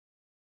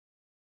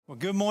Well,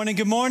 good morning,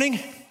 good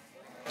morning.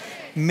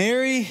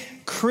 Merry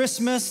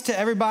Christmas to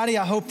everybody.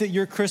 I hope that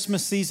your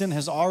Christmas season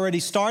has already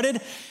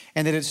started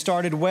and that it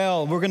started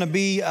well. We're gonna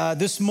be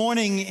this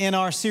morning in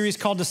our series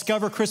called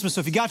Discover Christmas. So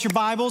if you got your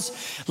Bibles,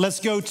 let's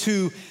go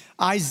to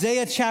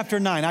Isaiah chapter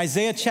 9.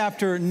 Isaiah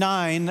chapter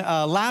 9.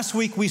 Last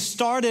week we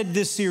started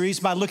this series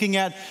by looking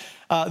at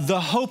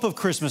the hope of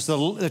Christmas,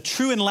 the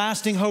true and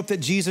lasting hope that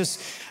Jesus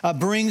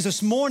brings.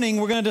 This morning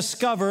we're gonna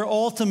discover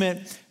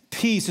ultimate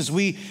peace as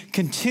we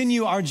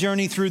continue our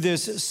journey through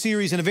this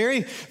series in a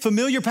very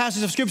familiar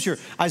passage of Scripture,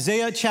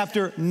 Isaiah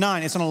chapter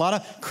 9. It's on a lot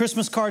of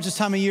Christmas cards this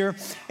time of year,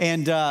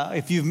 and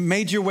if you've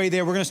made your way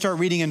there, we're going to start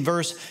reading in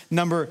verse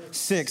number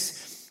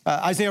 6.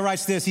 Isaiah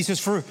writes this, he says,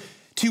 "For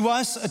to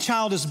us a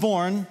child is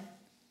born,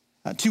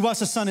 to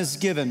us a son is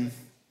given,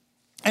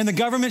 and the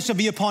government shall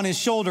be upon his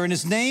shoulder, and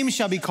his name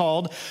shall be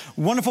called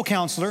Wonderful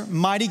Counselor,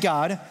 Mighty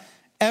God,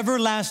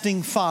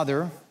 Everlasting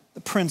Father,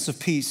 the Prince of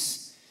Peace.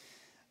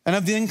 And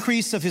of the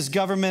increase of his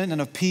government and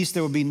of peace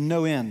there will be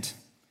no end.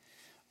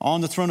 On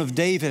the throne of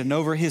David and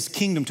over his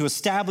kingdom, to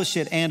establish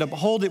it and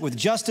uphold it with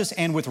justice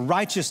and with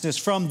righteousness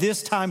from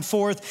this time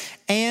forth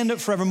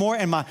and forevermore."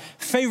 And my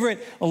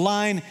favorite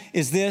line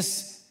is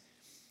this: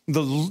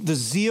 the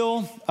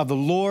zeal of the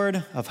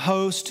Lord of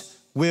hosts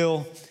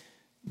will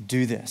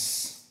do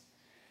this.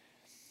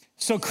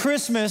 So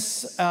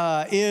Christmas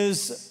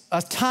is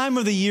a time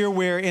of the year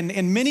where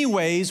in many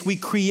ways we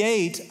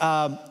create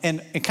a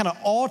kind of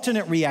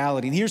alternate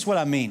reality. And here's what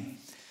I mean.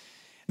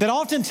 That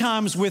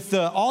oftentimes with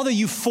all the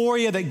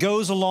euphoria that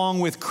goes along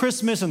with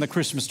Christmas and the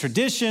Christmas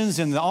traditions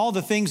and all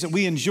the things that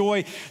we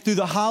enjoy through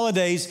the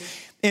holidays,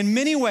 in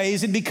many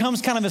ways, it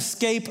becomes kind of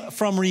escape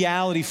from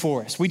reality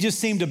for us. We just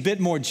seem a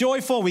bit more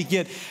joyful. We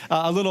get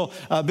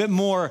a bit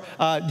more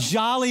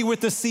jolly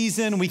with the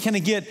season. We kind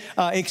of get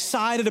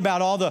excited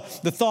about all the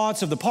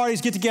thoughts of the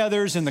parties,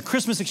 get-togethers, and the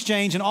Christmas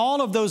exchange, and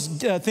all of those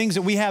things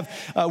that we have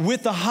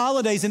with the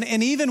holidays,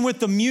 and even with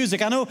the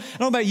music. I don't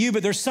know about you,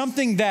 but there's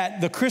something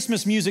that the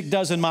Christmas music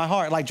does in my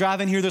heart. Like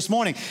driving here this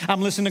morning,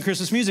 I'm listening to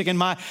Christmas music,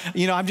 and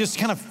I'm just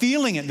kind of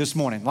feeling it this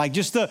morning. Like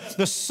just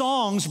the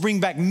songs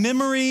bring back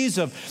memories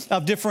of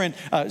different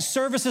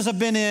services I've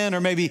been in,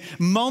 or maybe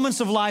moments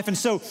of life. And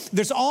so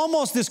there's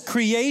almost this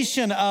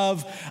creation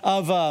of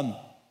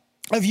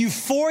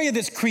euphoria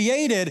that's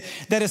created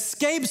that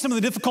escapes some of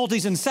the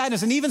difficulties and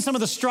sadness and even some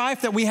of the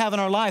strife that we have in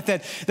our life,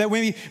 that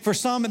maybe for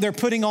some they're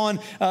putting on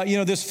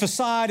this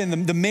facade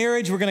and the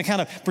marriage. We're going to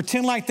kind of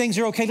pretend like things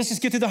are okay. Let's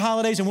just get through the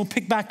holidays and we'll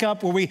pick back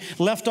up where we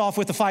left off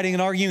with the fighting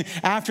and arguing.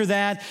 After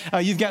that,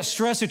 you've got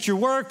stress at your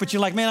work, but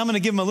you're like, man, I'm going to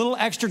give them a little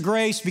extra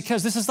grace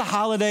because this is the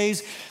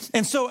holidays.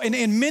 And so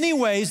in many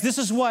ways, this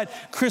is what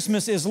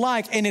Christmas is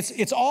like. And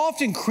it's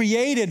often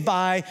created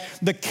by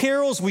the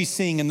carols we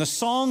sing and the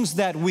songs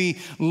that we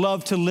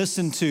love to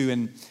listen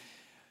to.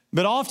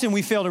 But often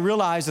we fail to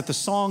realize that the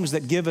songs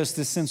that give us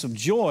this sense of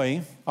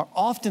joy are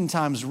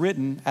oftentimes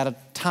written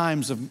at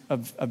times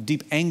of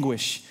deep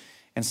anguish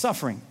and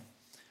suffering.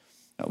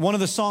 One of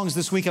the songs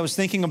this week I was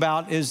thinking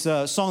about is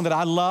a song that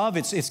I love.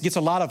 It gets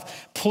a lot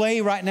of play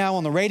right now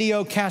on the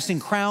radio. Casting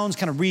Crowns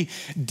kind of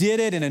redid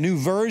it in a new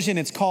version.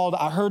 It's called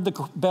 "I Heard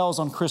the Bells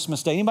on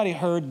Christmas Day." Anybody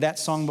heard that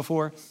song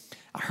before?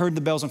 I Heard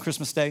the Bells on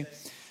Christmas Day.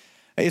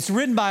 It's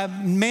written by a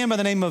man by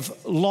the name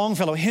of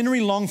Longfellow, Henry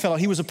Longfellow.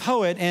 He was a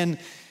poet, and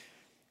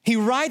he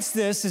writes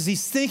this as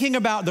he's thinking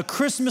about the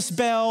Christmas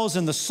bells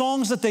and the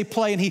songs that they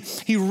play, and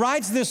he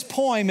writes this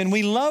poem, and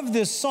we love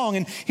this song.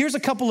 And here's a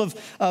couple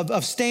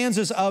of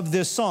stanzas of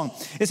this song.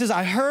 It says,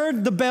 "I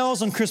heard the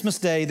bells on Christmas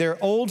Day, their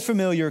old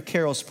familiar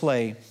carols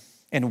play,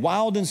 and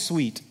wild and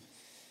sweet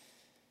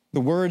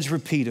the words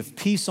repeat of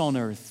peace on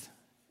earth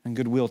and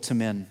goodwill to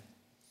men."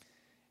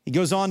 He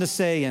goes on to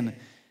say, and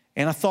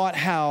I thought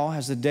how,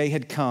 as the day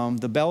had come,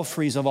 the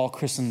belfries of all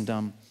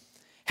Christendom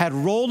had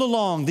rolled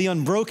along the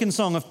unbroken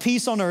song of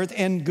peace on earth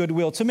and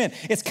goodwill to men.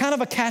 It's kind of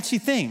a catchy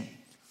thing.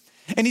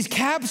 And he's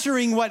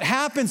capturing what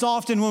happens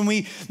often when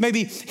we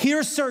maybe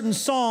hear certain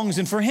songs.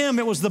 And for him,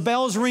 it was the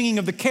bells ringing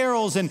of the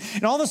carols. And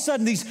all of a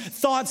sudden, these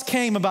thoughts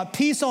came about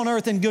peace on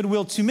earth and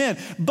goodwill to men.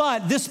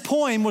 But this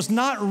poem was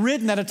not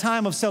written at a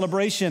time of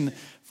celebration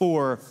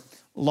for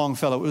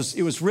Longfellow.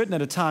 It was written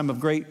at a time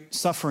of great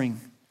suffering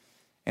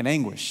and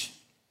anguish.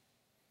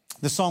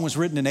 The song was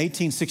written in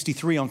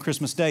 1863 on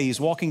Christmas Day. He's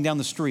walking down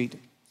the street.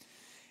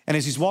 And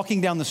as he's walking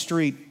down the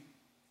street,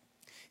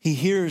 he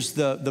hears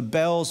the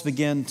bells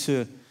begin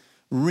to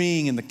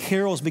ring and the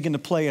carols begin to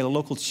play at a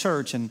local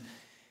church. And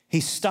he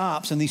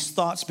stops, and these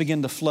thoughts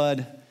begin to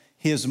flood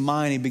his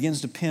mind. He begins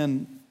to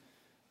pen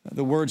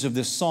the words of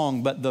this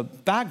song. But the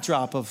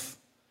backdrop of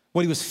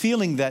what he was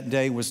feeling that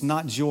day was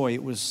not joy,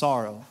 it was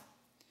sorrow.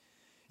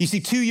 You see,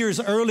 2 years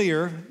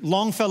earlier,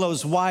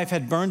 Longfellow's wife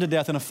had burned to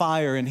death in a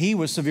fire, and he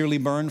was severely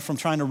burned from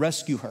trying to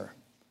rescue her.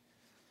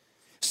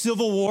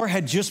 Civil War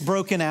had just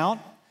broken out,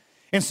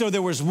 and so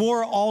there was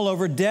war all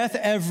over, death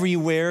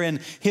everywhere,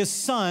 and his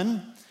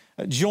son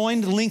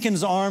joined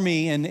Lincoln's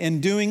army, and in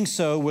doing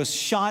so was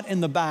shot in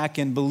the back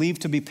and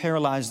believed to be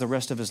paralyzed the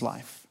rest of his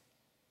life.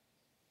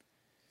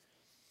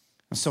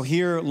 And so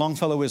here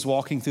Longfellow is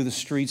walking through the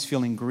streets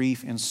feeling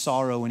grief and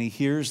sorrow, and he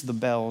hears the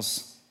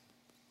bells.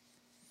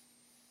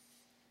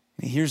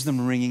 And he hears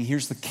them ringing,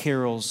 hears the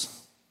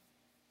carols,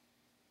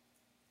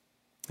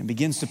 and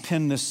begins to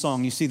pen this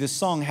song. You see, this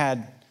song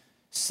had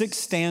 6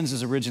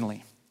 stanzas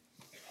originally.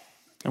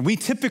 And we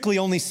typically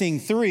only sing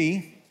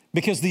 3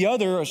 because the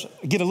others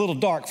get a little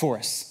dark for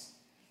us.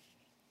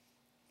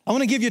 I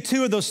want to give you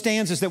 2 of those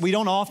stanzas that we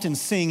don't often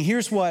sing.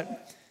 Here's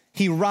what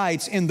he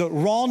writes in the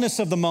rawness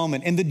of the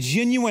moment, in the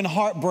genuine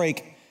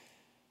heartbreak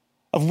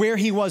of where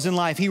he was in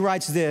life. He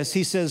writes this.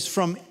 He says,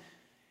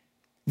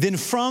 Then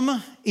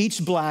from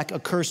each black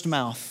accursed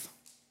mouth,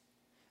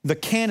 the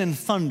cannon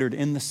thundered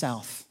in the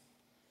south.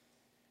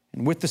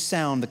 And with the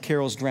sound, the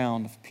carols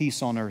drowned of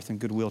peace on earth and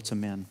goodwill to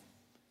men.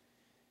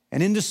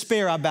 And in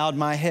despair, I bowed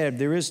my head.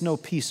 There is no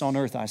peace on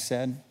earth, I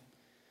said,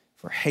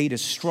 for hate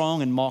is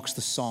strong and mocks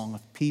the song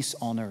of peace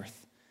on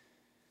earth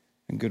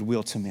and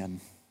goodwill to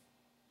men.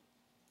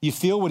 You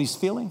feel what he's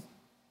feeling?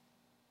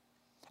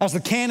 As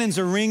the cannons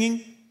are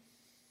ringing,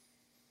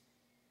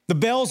 the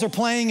bells are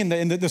playing,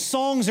 and the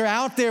songs are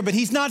out there, but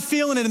he's not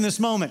feeling it in this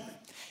moment.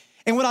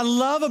 And what I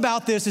love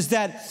about this is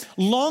that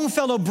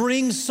Longfellow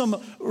brings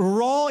some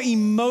raw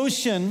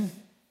emotion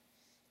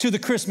to the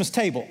Christmas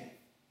table.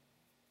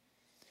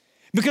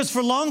 Because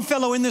for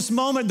Longfellow in this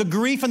moment, the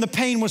grief and the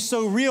pain was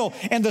so real,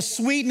 and the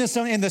sweetness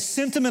and the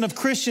sentiment of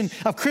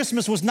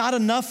Christmas was not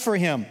enough for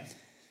him.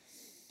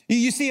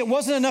 You see, it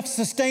wasn't enough to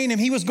sustain him.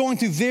 He was going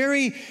through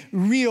very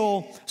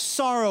real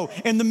sorrow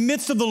in the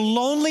midst of the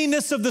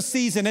loneliness of the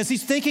season. As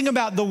he's thinking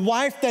about the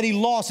wife that he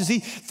lost, as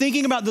he's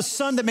thinking about the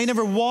son that may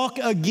never walk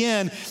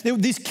again,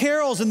 these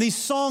carols and these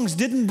songs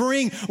didn't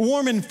bring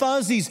warm and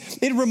fuzzies.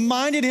 It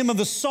reminded him of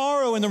the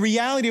sorrow and the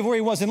reality of where he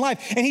was in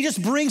life. And he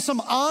just brings some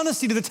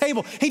honesty to the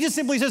table. He just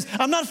simply says,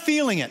 I'm not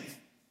feeling it.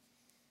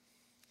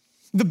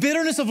 The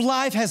bitterness of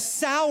life has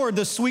soured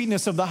the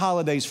sweetness of the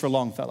holidays for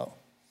Longfellow.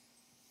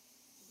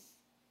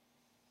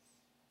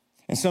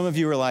 And some of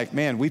you are like,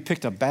 man, we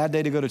picked a bad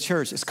day to go to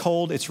church. It's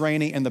cold, it's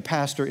rainy, and the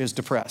pastor is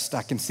depressed.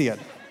 I can see it.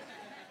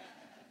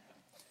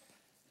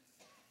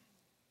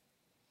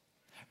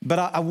 But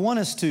I want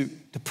us to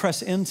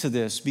press into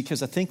this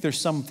because I think there's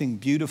something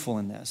beautiful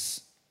in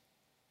this.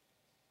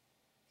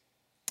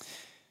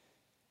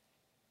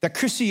 That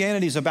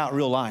Christianity is about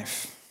real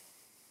life.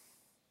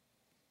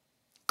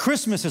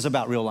 Christmas is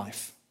about real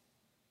life.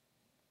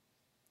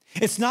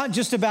 It's not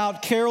just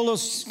about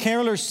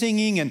carolers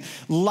singing and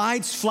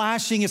lights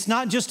flashing. It's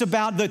not just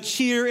about the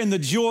cheer and the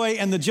joy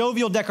and the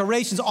jovial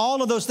decorations,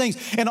 all of those things.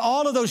 And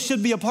all of those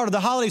should be a part of the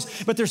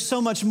holidays, but there's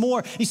so much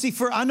more. You see,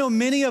 I know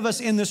many of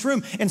us in this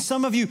room and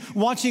some of you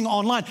watching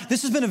online,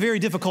 this has been a very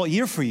difficult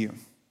year for you.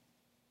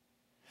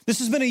 This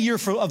has been a year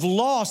of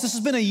loss. This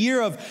has been a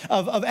year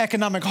of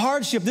economic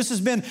hardship. This has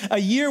been a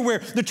year where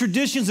the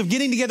traditions of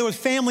getting together with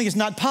family is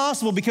not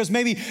possible because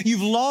maybe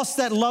you've lost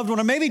that loved one,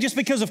 or maybe just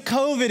because of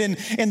COVID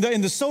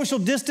and the social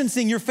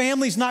distancing, your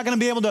family's not going to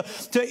be able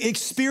to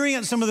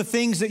experience some of the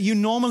things that you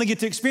normally get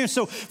to experience.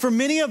 So for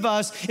many of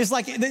us, it's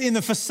like in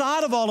the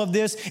facade of all of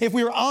this, if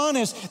we were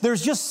honest,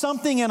 there's just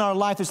something in our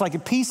life that's like a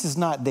peace is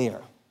not there.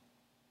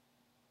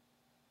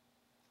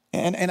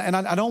 And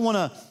I don't want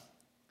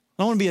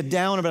to be a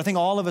downer, but I think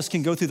all of us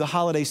can go through the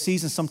holiday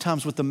season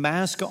sometimes with the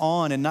mask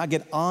on and not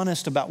get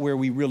honest about where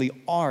we really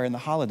are in the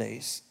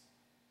holidays.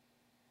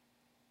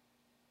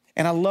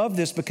 And I love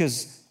this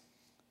because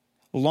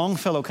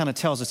Longfellow kind of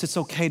tells us it's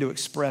okay to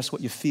express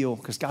what you feel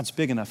because God's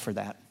big enough for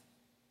that.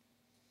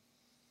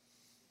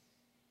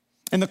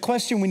 And the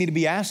question we need to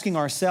be asking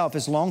ourselves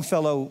as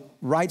Longfellow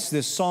writes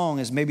this song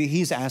is maybe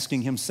he's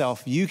asking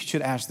himself, you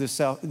should ask this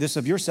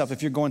of yourself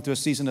if you're going through a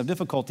season of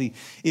difficulty,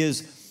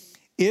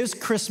 is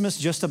Christmas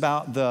just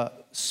about the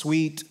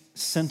sweet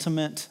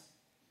sentiment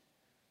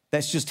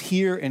that's just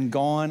here and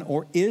gone?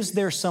 Or is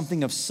there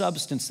something of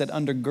substance that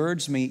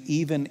undergirds me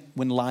even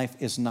when life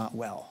is not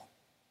well?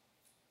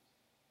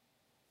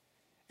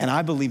 And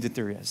I believe that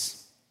there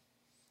is.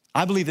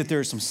 I believe that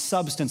there is some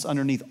substance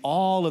underneath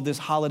all of this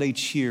holiday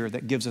cheer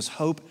that gives us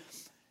hope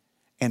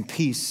and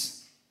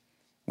peace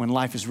when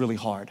life is really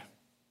hard.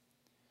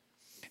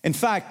 In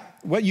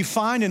fact, what you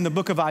find in the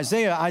book of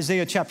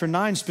Isaiah chapter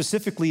 9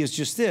 specifically is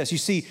just this. You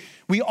see,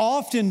 we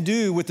often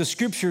do with the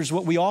scriptures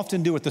what we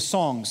often do with the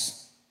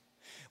songs.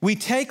 We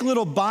take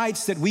little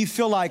bites that we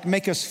feel like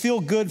make us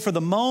feel good for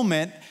the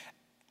moment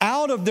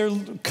out of their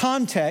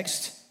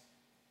context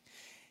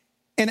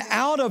and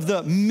out of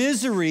the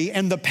misery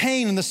and the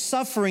pain and the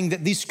suffering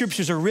that these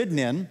scriptures are written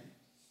in.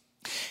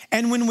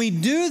 And when we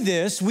do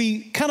this,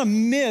 we kind of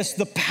miss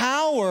the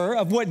power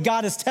of what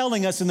God is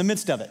telling us in the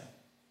midst of it.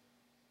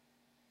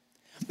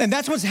 And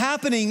that's what's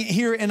happening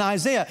here in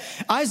Isaiah.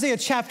 Isaiah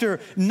chapter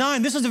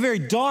 9, this is a very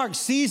dark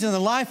season in the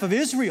life of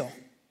Israel.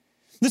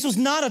 This was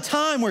not a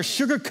time where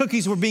sugar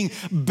cookies were being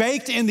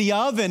baked in the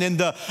oven and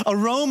the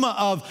aroma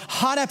of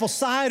hot apple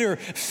cider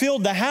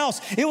filled the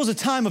house. It was a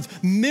time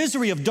of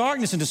misery, of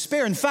darkness and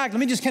despair. In fact, let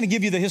me just kind of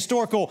give you the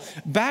historical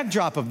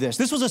backdrop of this.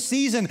 This was a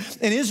season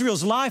in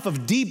Israel's life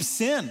of deep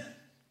sin.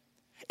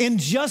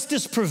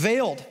 Injustice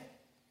prevailed.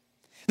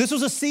 This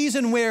was a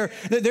season where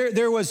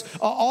there was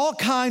all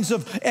kinds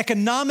of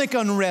economic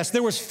unrest.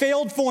 There was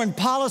failed foreign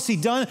policy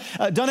done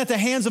at the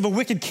hands of a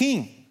wicked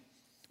king.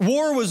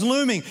 War was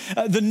looming.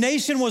 The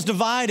nation was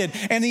divided,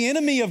 and the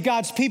enemy of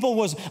God's people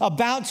was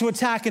about to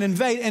attack and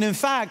invade. And in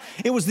fact,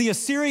 it was the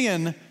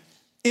Assyrian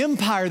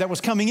Empire that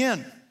was coming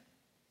in.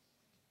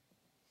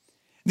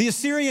 The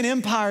Assyrian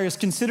Empire is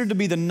considered to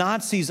be the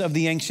Nazis of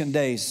the ancient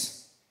days.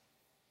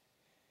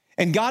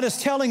 And God is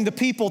telling the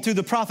people through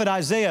the prophet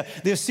Isaiah,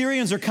 the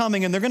Assyrians are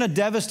coming and they're going to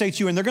devastate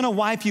you and they're going to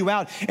wipe you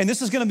out. And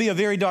this is going to be a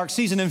very dark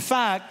season. In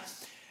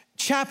fact,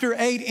 chapter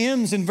 8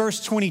 ends in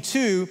verse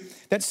 22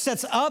 that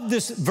sets up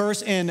this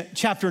verse in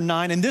chapter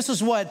 9. And this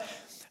is what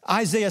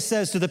Isaiah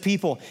says to the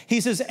people. He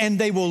says, and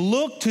they will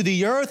look to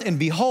the earth and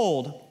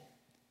behold,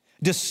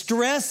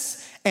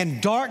 distress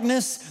and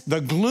darkness, the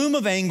gloom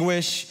of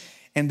anguish,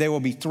 and they will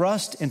be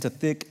thrust into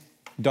thick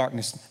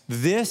darkness.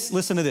 This,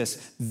 listen to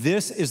this.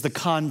 This is the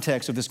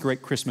context of this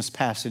great Christmas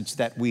passage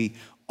that we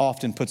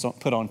often put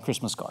on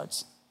Christmas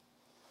cards.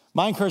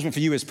 My encouragement for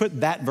you is put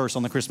that verse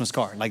on the Christmas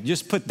card. Like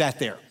just put that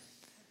there.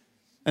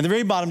 And the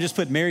very bottom, just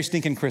put Merry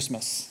Stinking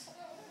Christmas.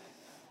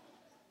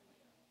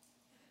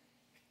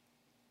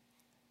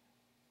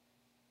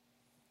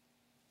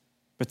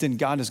 But then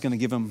God is going to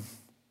give them,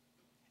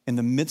 in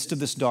the midst of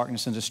this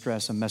darkness and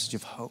distress, a message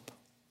of hope.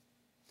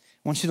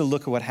 I want you to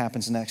look at what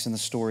happens next in the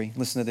story.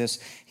 Listen to this.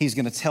 He's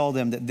going to tell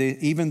them that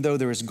even though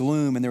there is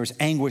gloom and there is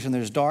anguish and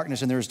there's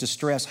darkness and there is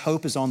distress,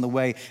 hope is on the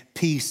way.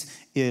 Peace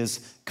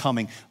is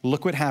coming.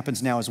 Look what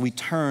happens now as we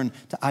turn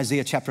to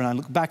Isaiah chapter 9.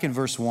 Look back in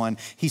verse 1.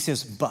 He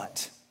says,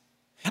 but.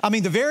 I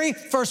mean, the very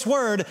first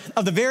word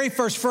of the very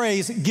first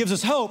phrase gives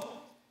us hope.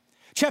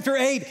 Chapter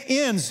 8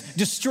 ends,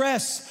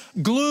 distress,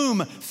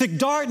 gloom, thick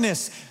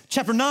darkness.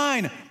 Chapter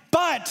 9,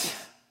 but.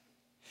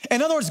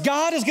 In other words,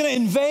 God is going to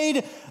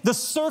invade the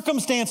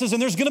circumstances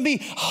and there's going to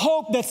be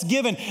hope that's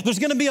given. There's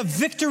going to be a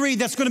victory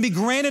that's going to be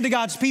granted to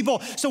God's people.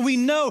 So we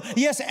know,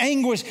 yes,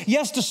 anguish,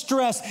 yes,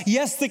 distress,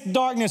 yes, thick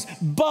darkness,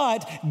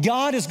 but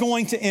God is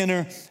going to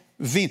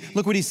intervene.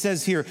 Look what he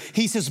says here.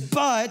 He says,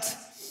 but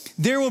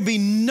there will be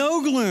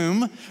no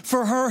gloom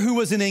for her who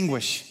was in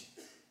anguish.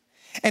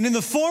 And in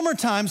the former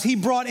times, he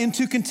brought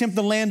into contempt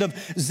the land of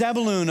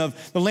Zebulun,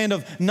 of the land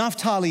of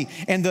Naphtali.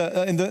 And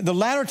the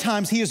latter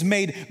times, he has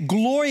made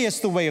glorious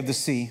the way of the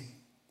sea,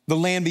 the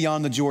land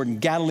beyond the Jordan,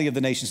 Galilee of the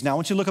nations. Now, I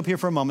want you to look up here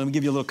for a moment. Let me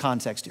give you a little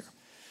context here.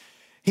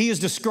 He is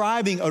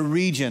describing a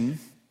region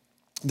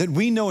that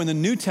we know in the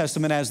New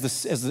Testament as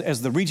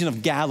the region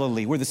of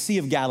Galilee, where the Sea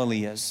of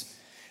Galilee is.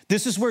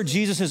 This is where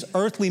Jesus'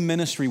 earthly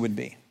ministry would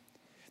be.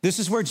 This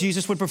is where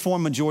Jesus would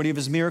perform majority of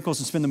his miracles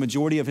and spend the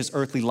majority of his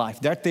earthly life.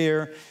 That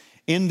there,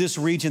 in this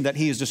region that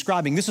he is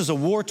describing. This is a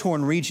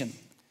war-torn region.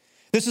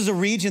 This is a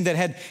region that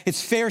had its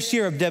fair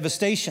share of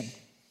devastation.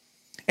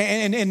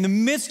 And in the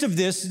midst of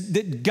this,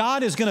 that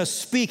God is going to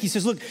speak. He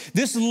says, look,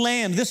 this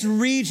land, this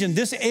region,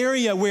 this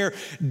area where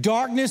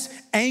darkness,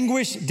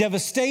 anguish,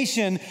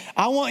 devastation,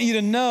 I want you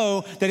to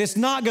know that it's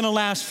not going to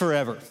last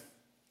forever.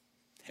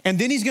 And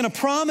then he's going to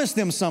promise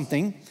them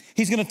something.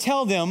 He's going to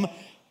tell them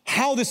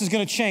how this is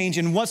going to change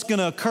and what's going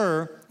to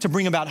occur to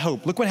bring about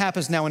hope. Look what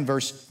happens now in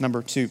verse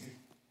number 2.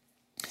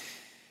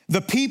 The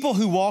people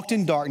who walked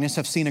in darkness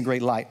have seen a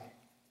great light.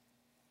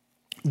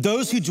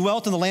 Those who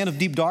dwelt in the land of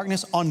deep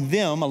darkness, on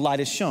them a light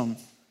is shone.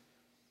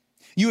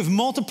 You have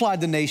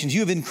multiplied the nations. You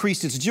have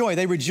increased its joy.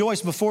 They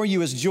rejoice before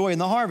you as joy in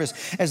the harvest,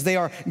 as they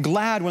are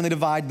glad when they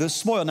divide the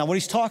spoil. Now, what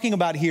he's talking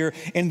about here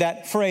in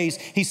that phrase,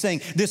 he's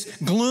saying this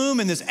gloom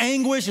and this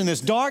anguish and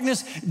this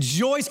darkness,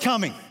 joy's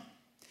coming.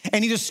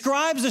 And he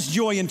describes this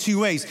joy in two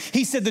ways.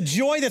 He said the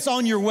joy that's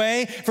on your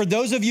way, for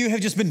those of you who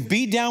have just been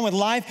beat down with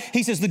life,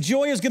 he says the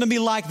joy is going to be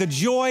like the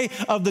joy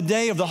of the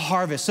day of the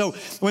harvest. So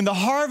when the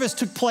harvest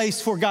took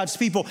place for God's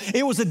people,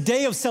 it was a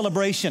day of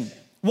celebration.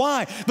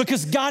 Why?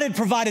 Because God had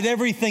provided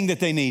everything that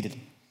they needed.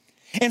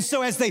 And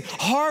so as they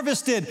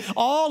harvested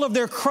all of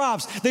their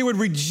crops, they would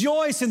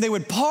rejoice and they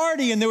would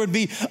party and there would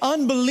be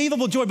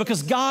unbelievable joy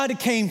because God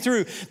came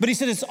through. But he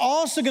said it's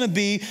also going to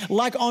be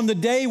like on the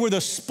day where the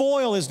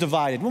spoil is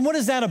divided. Well, what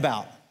is that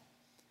about?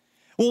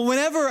 Well,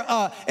 whenever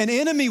an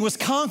enemy was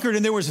conquered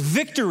and there was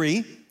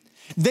victory,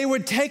 they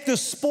would take the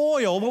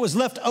spoil, what was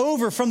left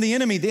over from the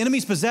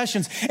enemy's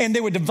possessions, and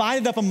they would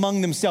divide it up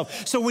among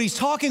themselves. So when he's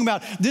talking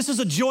about, this is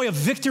a joy of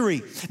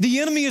victory. The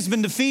enemy has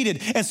been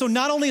defeated. And so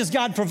not only has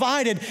God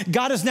provided,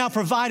 God has now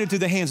provided through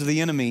the hands of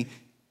the enemy.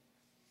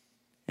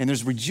 And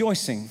there's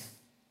rejoicing.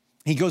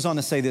 He goes on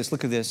to say this,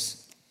 look at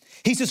this.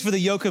 He says, for the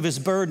yoke of his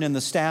burden and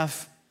the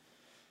staff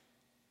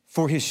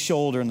for his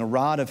shoulder and the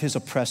rod of his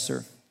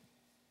oppressor,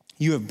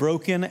 you have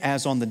broken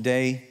as on the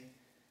day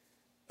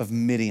of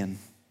Midian.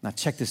 Now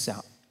check this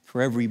out.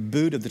 For every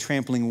boot of the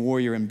trampling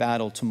warrior in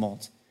battle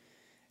tumult,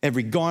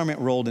 every garment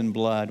rolled in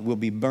blood will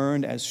be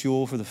burned as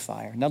fuel for the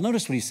fire. Now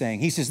notice what he's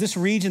saying. He says this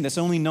region that's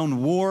only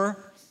known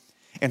war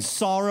and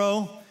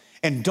sorrow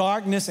and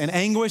darkness and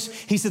anguish,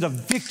 he said a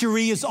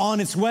victory is on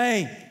its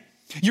way.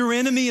 Your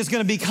enemy is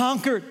going to be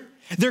conquered.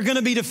 They're going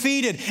to be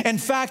defeated. In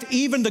fact,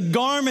 even the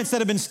garments that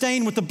have been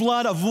stained with the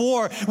blood of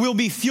war will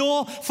be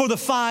fuel for the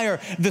fire.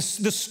 The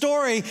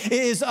story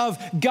is of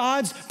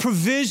God's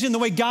provision, the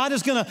way God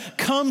is going to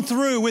come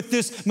through with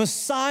this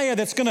Messiah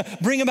that's going to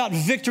bring about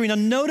victory. Now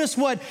notice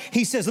what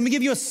he says. Let me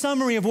give you a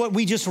summary of what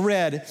we just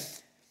read.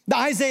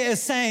 Isaiah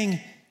is saying,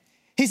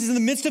 he says, in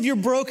the midst of your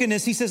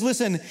brokenness, he says,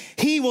 listen,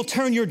 he will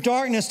turn your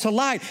darkness to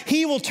light.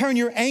 He will turn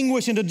your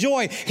anguish into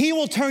joy. He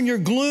will turn your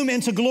gloom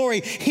into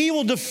glory. He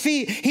will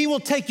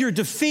take your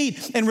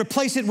defeat and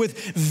replace it with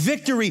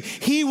victory.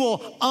 He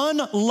will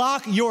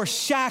unlock your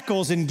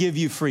shackles and give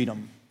you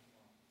freedom.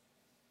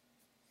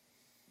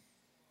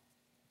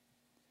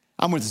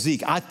 I'm with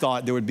Zeke. I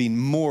thought there would be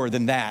more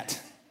than that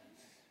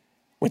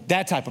with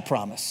that type of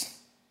promise.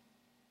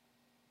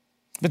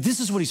 But this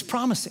is what he's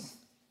promising.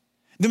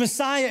 The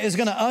Messiah is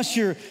going to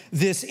usher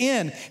this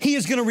in. He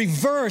is going to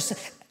reverse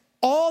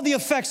all the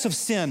effects of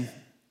sin.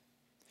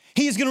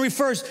 He is going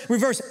to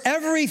reverse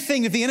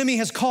everything that the enemy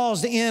has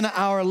caused in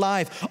our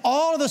life.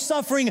 All of the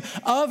suffering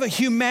of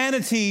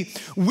humanity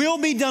will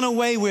be done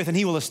away with, and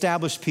he will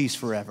establish peace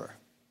forever.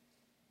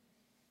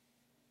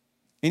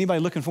 Anybody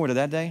looking forward to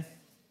that day?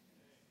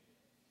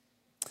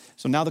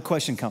 So now the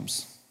question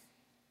comes,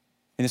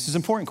 and this is an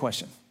important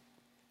question.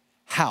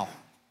 How?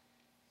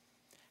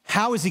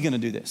 How is he going to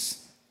do this?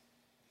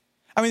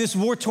 I mean, this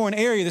war-torn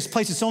area, this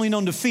place that's only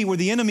known defeat, where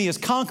the enemy has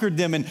conquered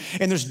them, and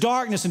there's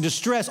darkness and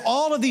distress,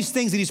 all of these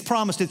things that he's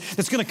promised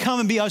that's going to come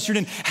and be ushered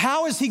in.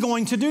 How is he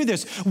going to do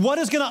this? What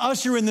is going to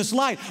usher in this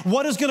light?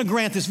 What is going to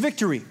grant this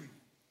victory?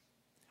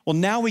 Well,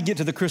 now we get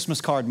to the Christmas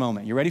card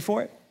moment. You ready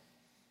for it?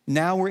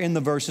 Now we're in the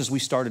verses we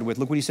started with.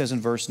 Look what he says in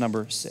verse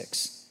number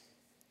 6.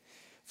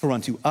 For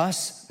unto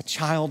us a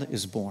child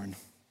is born,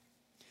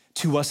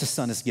 to us a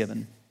son is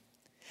given.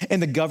 And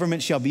the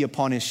government shall be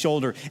upon his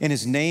shoulder, and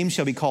his name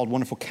shall be called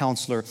Wonderful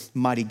Counselor,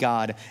 Mighty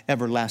God,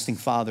 Everlasting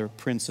Father,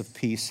 Prince of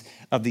Peace.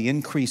 Of the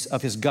increase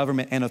of his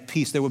government and of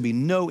peace there will be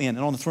no end,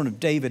 and on the throne of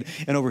David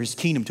and over his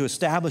kingdom, to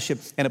establish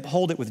it and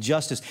uphold it with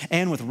justice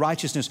and with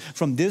righteousness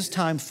from this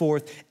time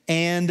forth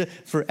and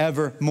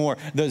forevermore.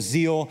 The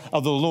zeal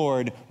of the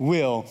Lord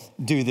will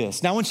do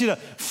this. Now I want you to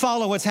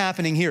follow what's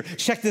happening here.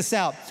 Check this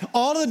out.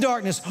 All of the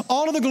darkness,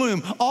 all of the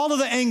gloom, all of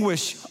the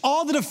anguish,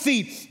 all the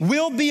defeat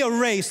will be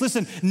erased.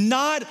 Listen,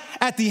 not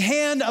at the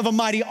hand of a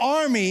mighty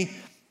army,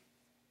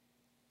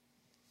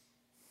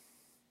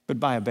 but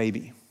by a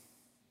baby.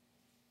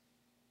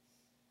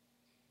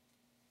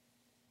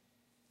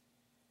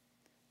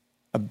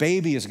 A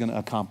baby is going to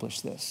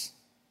accomplish this.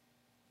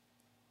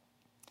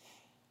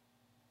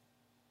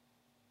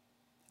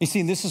 You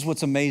see, this is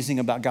what's amazing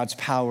about God's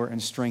power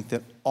and strength,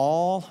 that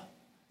all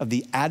of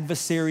the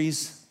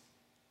adversaries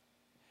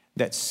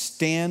that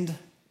stand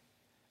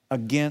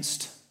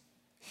against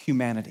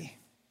humanity,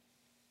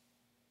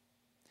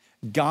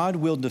 God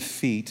will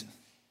defeat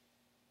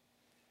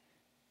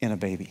in a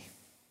baby.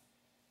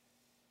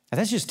 Now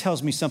that just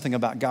tells me something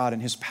about God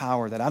and his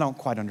power that I don't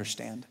quite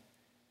understand.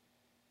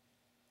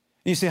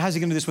 And you say, how's he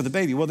going to do this with a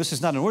baby? Well, this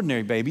is not an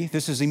ordinary baby.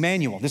 This is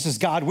Emmanuel. This is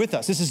God with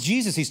us. This is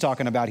Jesus he's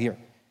talking about here.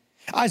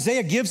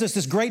 Isaiah gives us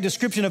this great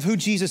description of who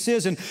Jesus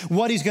is and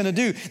what he's going to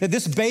do. That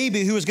this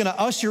baby who is going to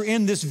usher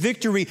in this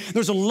victory,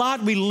 there's a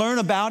lot we learn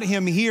about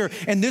him here.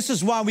 And this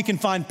is why we can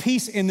find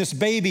peace in this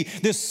baby,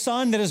 this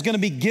son that is going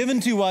to be given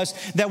to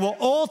us that will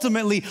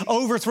ultimately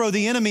overthrow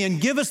the enemy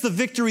and give us the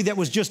victory that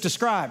was just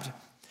described.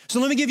 So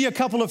let me give you a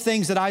couple of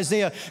things that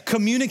Isaiah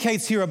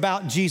communicates here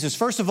about Jesus.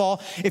 First of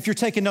all, if you're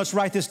taking notes,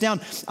 write this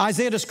down.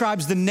 Isaiah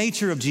describes the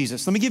nature of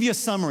Jesus. Let me give you a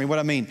summary of what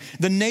I mean.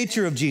 The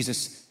nature of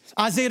Jesus.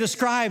 Isaiah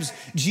describes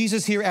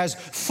Jesus here as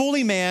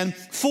fully man,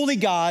 fully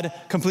God,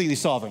 completely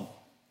sovereign.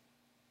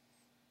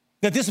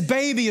 That this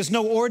baby is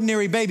no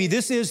ordinary baby.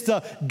 This is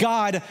the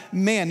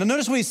God-man. Now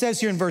notice what he says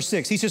here in verse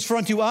 6. He says, for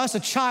unto us a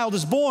child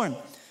is born.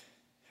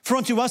 For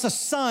unto us a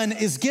son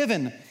is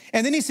given.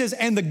 And then he says,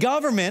 and the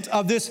government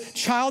of this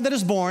child that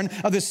is born,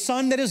 of this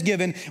son that is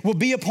given, will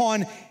be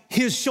upon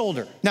his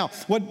shoulder. Now,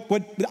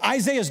 what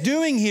Isaiah is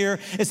doing here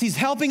is he's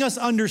helping us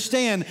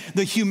understand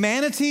the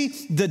humanity,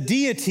 the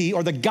deity,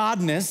 or the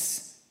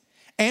godness,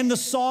 and the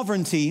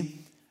sovereignty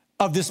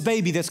of this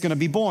baby that's going to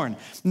be born.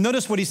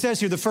 Notice what he says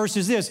here. The first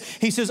is this.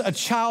 He says, a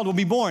child will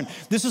be born.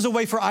 This is a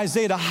way for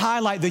Isaiah to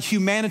highlight the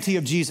humanity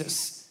of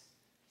Jesus.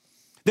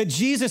 That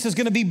Jesus is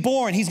going to be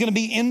born. He's going to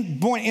be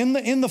born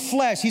in the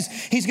flesh.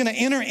 He's going to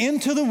enter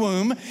into the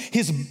womb.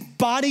 His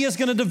body is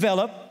going to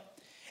develop.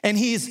 And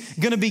he's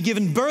going to be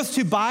given birth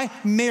to by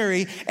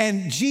Mary.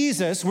 And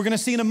Jesus, we're going to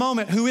see in a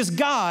moment, who is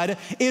God,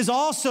 is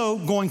also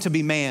going to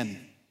be man.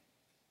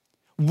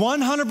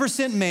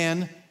 100%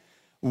 man,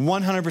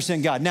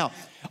 100% God. Now,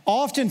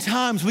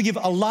 oftentimes we give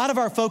a lot of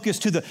our focus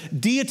to the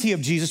deity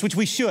of Jesus, which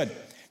we should.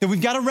 That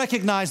we've got to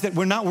recognize that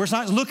we're not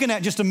looking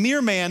at just a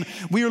mere man,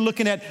 we are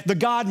looking at the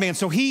God-man.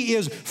 So he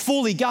is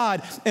fully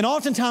God. And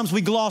oftentimes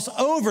we gloss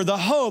over the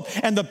hope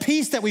and the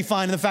peace that we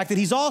find in the fact that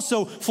he's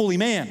also fully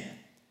man.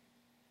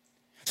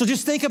 So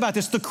just think about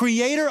this. The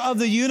creator of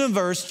the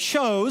universe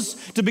chose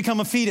to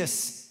become a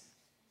fetus.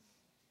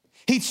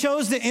 He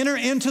chose to enter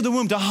into the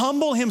womb, to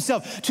humble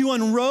himself, to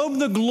unrobe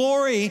the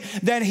glory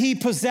that he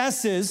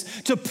possesses,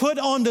 to put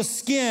on the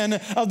skin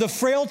of the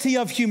frailty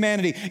of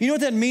humanity. You know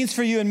what that means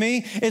for you and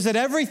me? Is that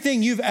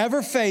everything you've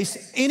ever faced,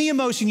 any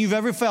emotion you've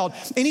ever felt,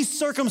 any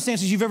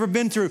circumstances you've ever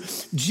been through,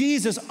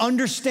 Jesus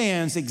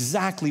understands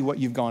exactly what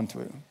you've gone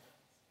through.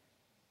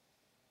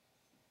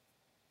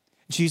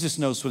 Jesus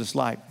knows what it's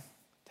like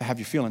to have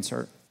your feelings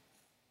hurt.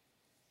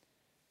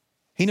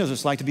 He knows what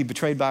it's like to be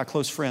betrayed by a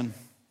close friend.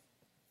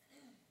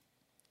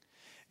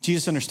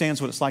 Jesus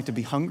understands what it's like to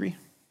be hungry.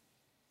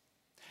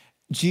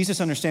 Jesus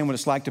understands what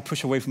it's like to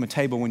push away from a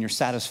table when you're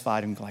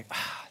satisfied and go like,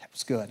 that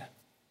was good.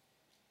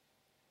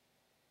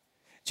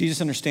 Jesus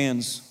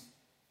understands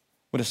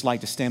what it's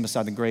like to stand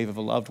beside the grave of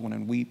a loved one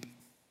and weep.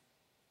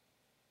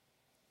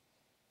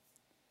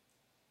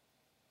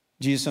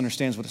 Jesus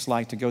understands what it's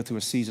like to go through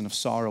a season of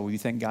sorrow where you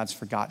think God's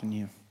forgotten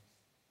you.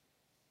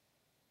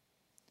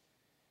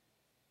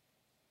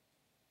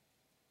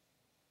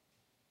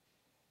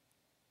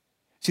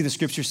 See, the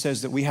scripture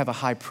says that we have a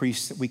high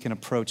priest that we can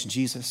approach,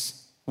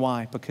 Jesus.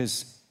 Why?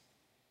 Because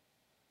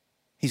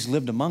he's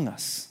lived among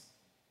us.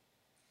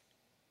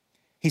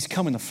 He's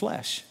come in the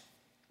flesh.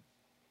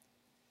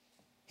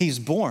 He's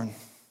born,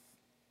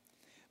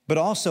 but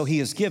also he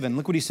is given.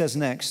 Look what he says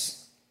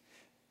next.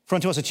 For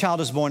unto us a child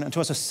is born,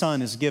 unto us a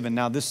son is given.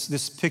 Now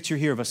this picture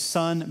here of a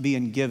son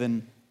being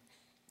given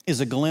is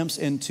a glimpse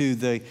into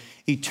the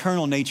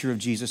eternal nature of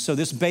Jesus. So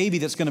this baby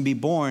that's going to be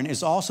born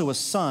is also a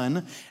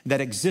son that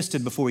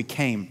existed before he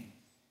came.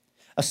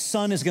 A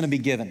son is going to be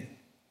given.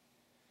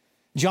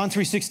 John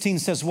 3:16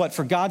 says what?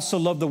 For God so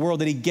loved the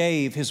world that he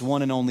gave his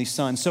one and only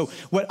son. So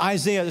what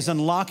Isaiah is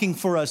unlocking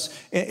for us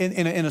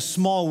in a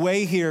small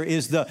way here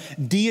is the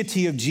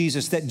deity of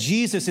Jesus, that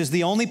Jesus is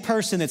the only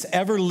person that's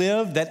ever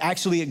lived that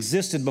actually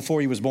existed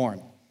before he was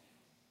born.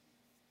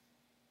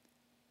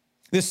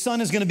 This son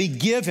is going to be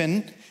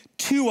given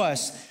to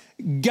us,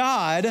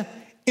 God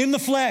in the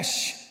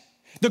flesh,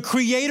 the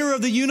creator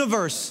of the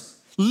universe,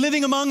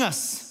 living among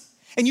us.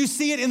 And you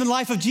see it in the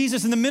life of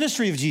Jesus, in the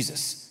ministry of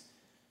Jesus.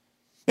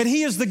 That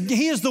he is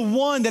the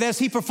one that as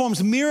he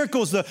performs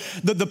miracles,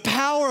 the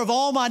power of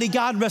Almighty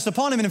God rests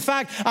upon him. And in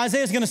fact,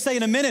 Isaiah is going to say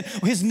in a minute,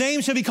 his name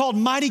shall be called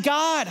Mighty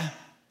God.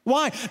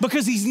 Why?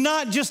 Because he's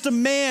not just a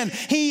man.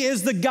 He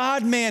is the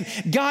God-man.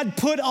 God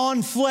put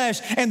on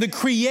flesh, and the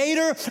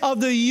creator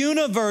of the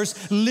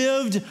universe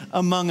lived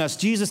among us.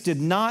 Jesus did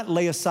not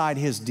lay aside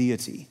his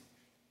deity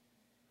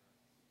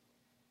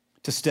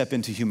to step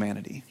into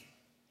humanity,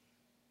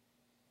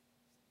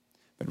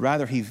 but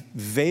rather he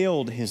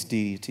veiled his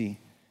deity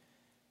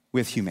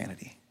with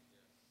humanity.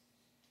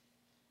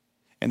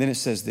 And then it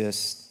says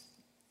this,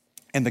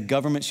 and the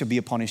government shall be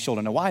upon his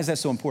shoulder. Now, why is that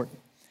so important?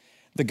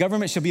 The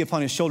government shall be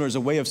upon his shoulder is a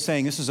way of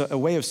saying, this is a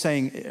way of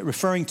saying,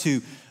 referring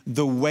to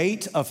the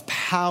weight of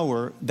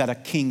power that a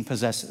king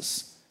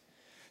possesses.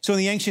 So in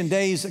the ancient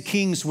days,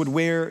 kings would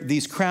wear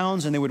these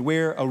crowns and they would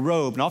wear a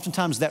robe. And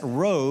oftentimes that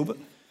robe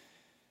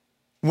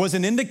was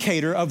an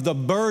indicator of the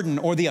burden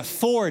or the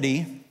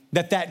authority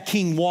that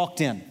king walked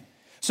in.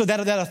 So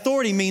that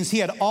authority means he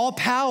had all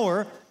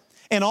power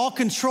and all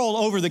control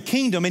over the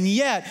kingdom. And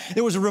yet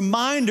there was a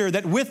reminder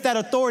that with that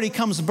authority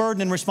comes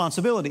burden and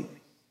responsibility.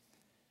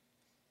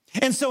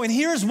 And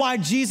here's why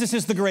Jesus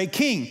is the great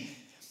king,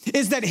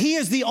 is that he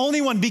is the only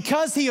one,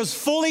 because he is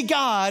fully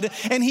God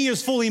and he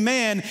is fully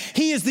man,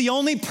 he is the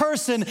only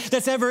person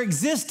that's ever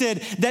existed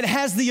that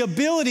has the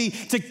ability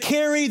to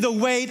carry the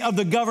weight of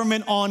the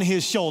government on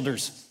his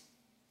shoulders.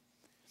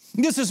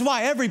 This is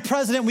why every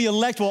president we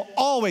elect will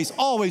always,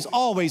 always,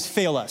 always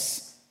fail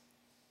us.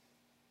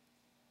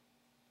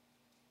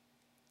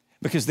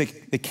 Because they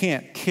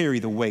can't carry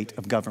the weight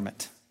of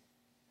government.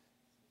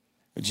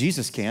 But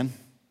Jesus can.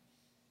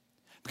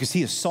 Because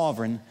he is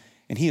sovereign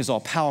and he is all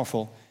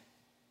powerful.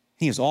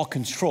 He is all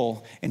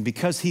control. And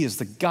because he is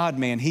the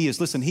God-man, he is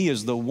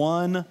the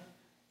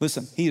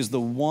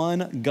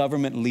one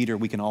government leader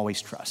we can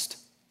always trust.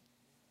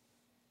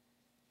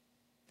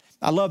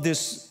 I love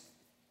this.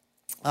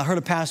 I heard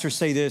a pastor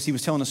say this. He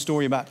was telling a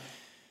story about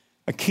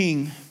a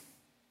king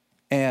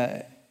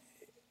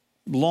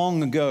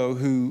long ago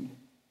who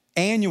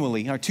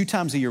annually, or 2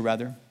 times a year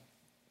rather,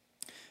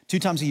 2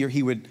 times a year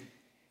he would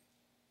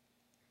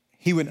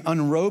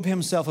unrobe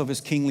himself of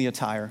his kingly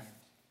attire,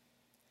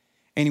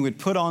 and he would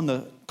put on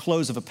the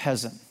clothes of a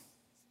peasant.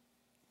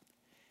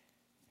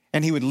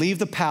 And he would leave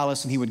the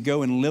palace and he would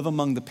go and live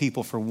among the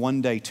people for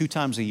one day, 2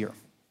 times a year.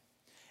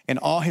 And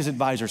all his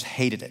advisors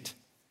hated it.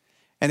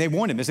 And they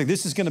warned him. They said,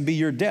 this is going to be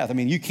your death. I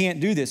mean, you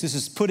can't do this. This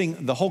is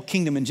putting the whole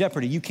kingdom in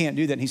jeopardy. You can't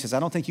do that. And he says, I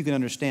don't think you can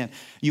understand.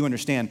 You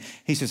understand.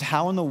 He says,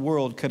 how in the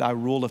world could I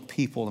rule a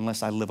people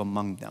unless I live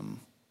among them?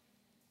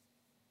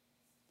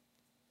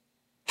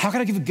 How can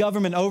I give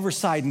government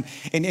oversight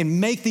and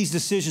make these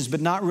decisions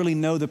but not really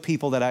know the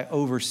people that I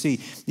oversee?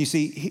 You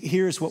see,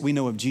 here's what we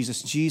know of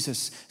Jesus.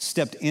 Jesus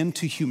stepped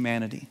into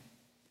humanity,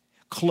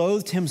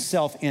 clothed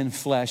himself in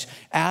flesh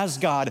as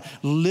God,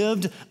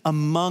 lived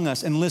among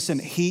us. And listen,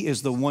 he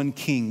is the one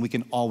king we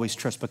can always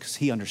trust because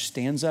he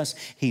understands us,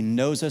 he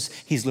knows us,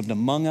 he's lived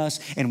among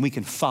us, and we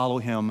can follow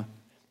him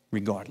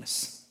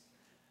regardless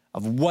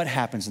of what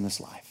happens in this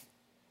life.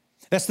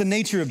 That's the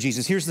nature of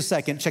Jesus. Here's the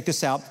second. Check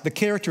this out. The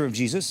character of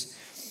Jesus.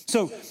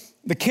 So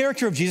the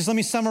character of Jesus, let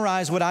me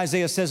summarize what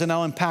Isaiah says and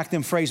I'll unpack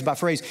them phrase by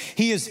phrase.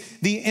 He is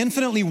the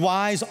infinitely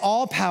wise,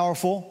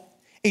 all-powerful,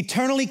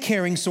 eternally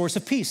caring source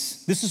of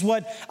peace. This is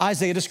what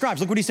Isaiah describes.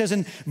 Look what he says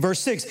in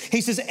verse 6.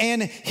 He says,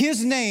 and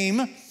his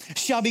name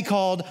shall be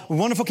called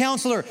Wonderful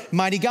Counselor,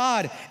 Mighty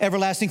God,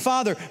 Everlasting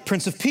Father,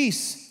 Prince of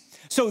Peace.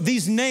 So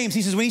these names,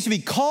 he says, when he should be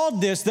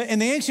called this, in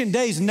the ancient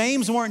days,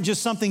 names weren't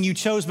just something you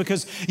chose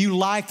because you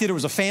liked it, or it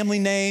was a family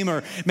name,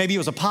 or maybe it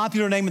was a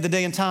popular name at the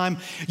day and time.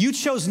 You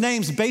chose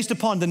names based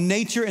upon the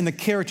nature and the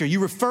character.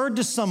 You referred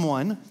to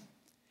someone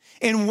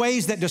in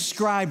ways that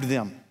described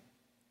them.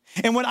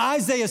 And what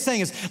Isaiah is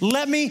saying is,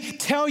 let me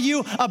tell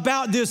you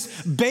about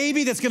this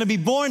baby that's gonna be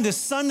born, this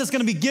son that's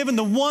gonna be given,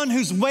 the one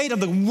whose weight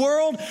of the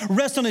world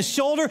rests on his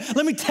shoulder.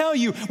 Let me tell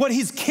you what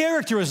his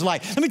character is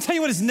like. Let me tell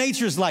you what his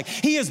nature is like.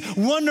 He is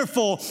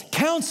Wonderful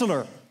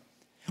Counselor,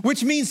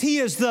 which means he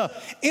is the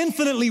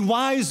infinitely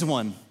wise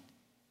one.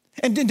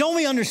 And don't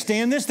we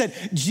understand this,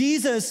 that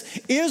Jesus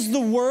is the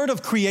word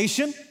of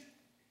creation?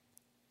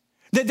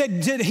 That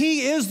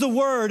he is the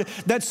word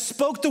that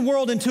spoke the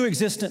world into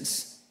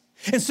existence.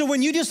 And so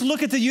when you just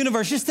look at the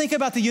universe, just think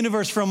about the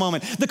universe for a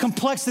moment, the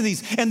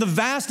complexities and the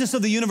vastness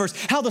of the universe,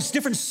 how the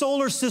different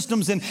solar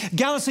systems and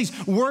galaxies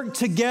work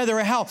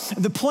together, how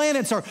the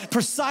planets are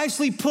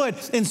precisely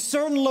put in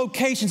certain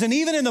locations, and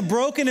even in the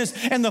brokenness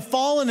and the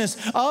fallenness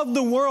of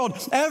the world,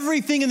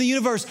 everything in the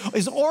universe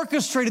is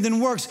orchestrated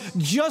and works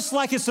just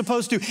like it's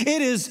supposed to.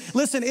 It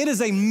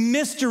is a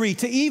mystery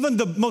to even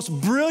the most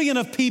brilliant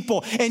of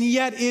people, and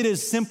yet it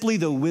is simply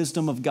the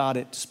wisdom of God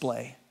at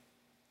display.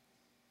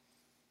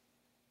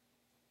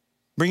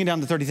 Bring it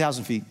down to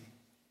 30,000 feet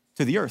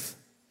to the earth.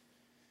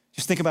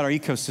 Just think about our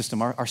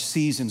ecosystem, our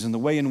seasons, and the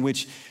way in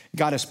which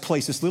God has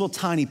placed this little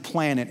tiny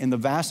planet in the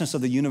vastness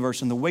of the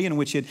universe, and the way in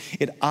which it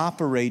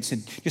operates,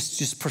 and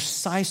just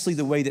precisely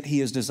the way that he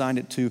has designed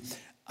it to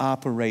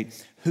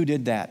operate. Who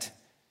did that?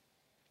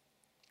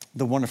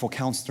 The Wonderful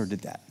Counselor did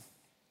that.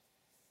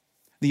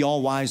 The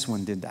All-Wise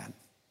One did that.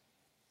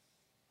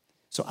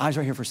 So eyes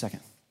right here for a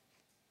second.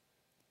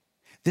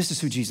 This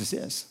is who Jesus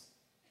is.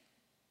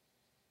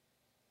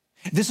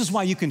 This is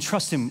why you can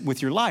trust him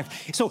with your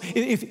life. So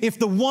if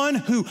the one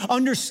who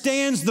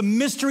understands the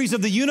mysteries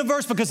of the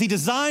universe, because he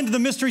designed the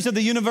mysteries of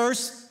the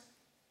universe,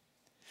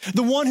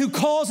 the one who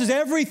causes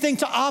everything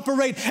to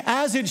operate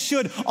as it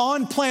should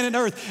on planet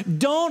Earth,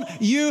 don't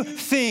you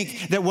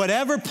think that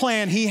whatever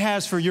plan he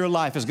has for your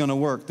life is going to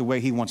work the way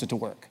he wants it to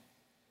work?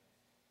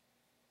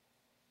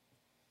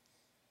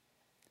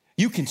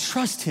 You can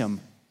trust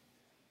him.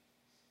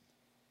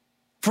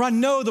 For I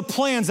know the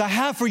plans I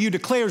have for you,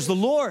 declares the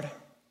Lord.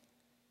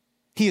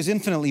 He is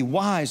infinitely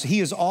wise.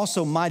 He is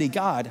also mighty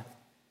God.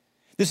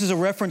 This is a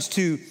reference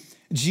to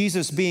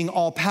Jesus being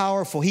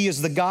all-powerful. He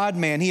is the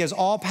God-man. He has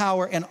all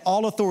power and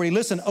all authority,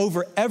 listen,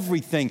 over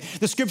everything.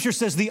 The scripture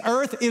says the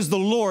earth is the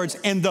Lord's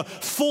and the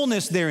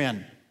fullness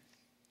therein.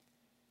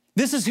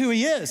 This is who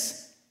he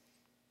is.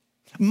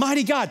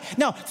 Mighty God.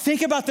 Now,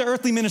 think about the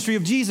earthly ministry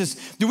of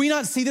Jesus. Do we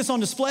not see this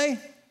on display?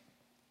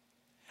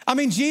 I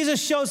mean,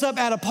 Jesus shows up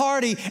at a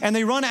party and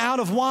they run out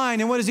of wine,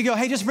 and what does he go?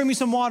 Hey, just bring me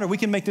some water. We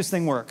can make this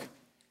thing work.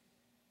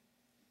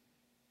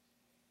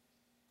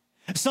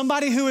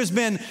 Somebody who has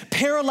been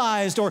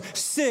paralyzed or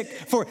sick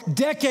for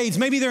decades,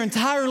 maybe their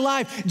entire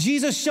life,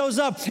 Jesus shows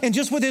up, and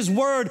just with his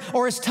word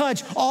or his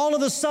touch, all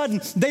of a sudden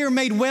they are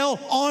made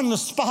well on the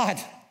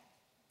spot.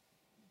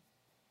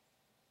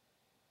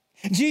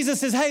 Jesus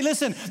says, hey,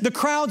 listen, the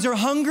crowds are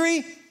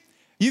hungry.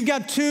 You've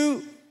got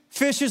 2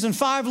 fishes and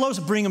 5 loaves,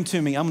 bring them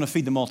to me. I'm going to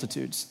feed the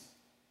multitudes.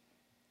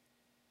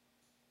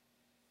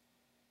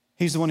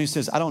 He's the one who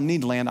says, I don't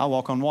need land, I'll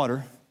walk on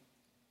water.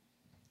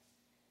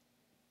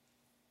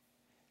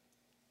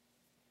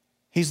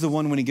 He's the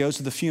one when he goes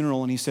to the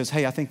funeral and he says,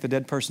 hey, I think the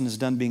dead person is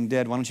done being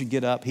dead. Why don't you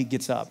get up? He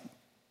gets up.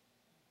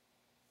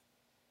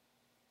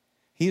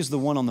 He is the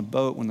one on the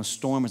boat when the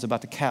storm is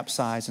about to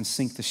capsize and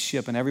sink the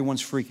ship and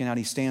everyone's freaking out.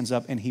 He stands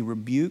up and he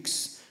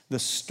rebukes the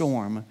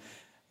storm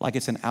like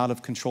it's an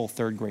out-of-control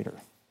 3rd grader.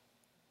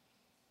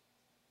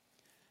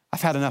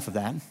 I've had enough of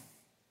that. And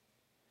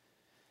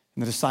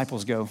the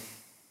disciples go,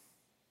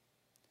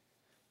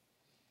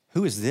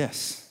 who is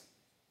this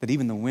that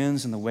even the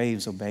winds and the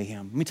waves obey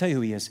him? Let me tell you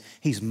who he is.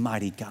 He's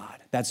mighty God.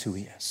 That's who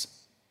he is.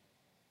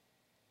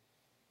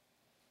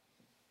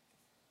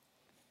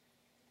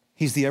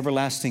 He's the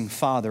everlasting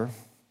Father.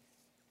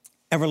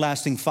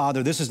 Everlasting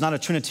Father. This is not a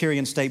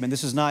Trinitarian statement.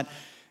 This is not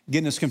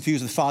getting us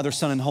confused with Father,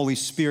 Son, and Holy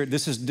Spirit.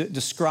 This is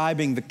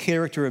describing the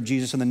character of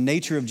Jesus and the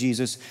nature of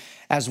Jesus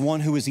as one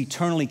who is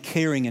eternally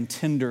caring and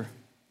tender,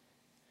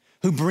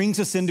 who brings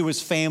us into his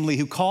family,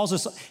 who calls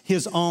us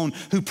his own,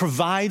 who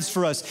provides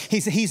for us.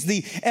 He's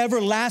the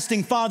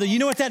everlasting Father. You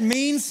know what that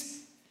means?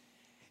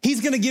 He's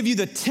gonna give you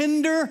the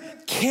tender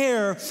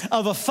care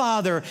of a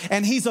father,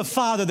 and he's a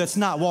father that's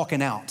not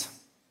walking out.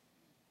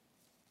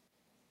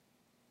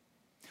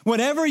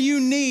 Whatever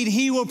you need,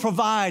 he will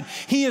provide.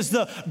 He is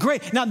the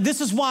great. Now, this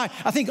is why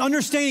I think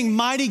understanding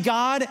mighty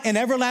God and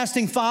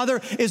everlasting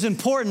Father is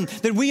important,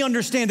 that we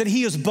understand that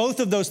he is both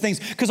of those things.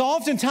 Because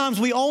oftentimes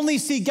we only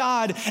see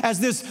God as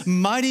this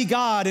mighty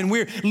God, and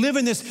we're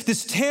living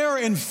this terror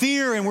and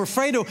fear, and we're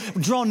afraid to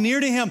draw near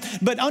to him.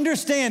 But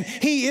understand,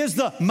 he is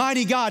the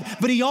mighty God,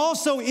 but he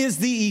also is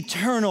the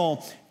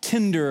eternal,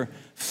 tender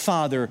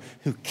Father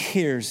who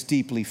cares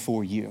deeply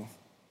for you.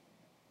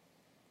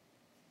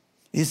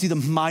 Is he the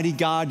mighty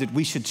God that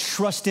we should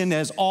trust in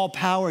as all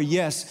power?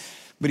 Yes,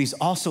 but he's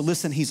also,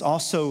 listen, he's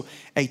also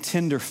a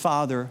tender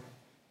Father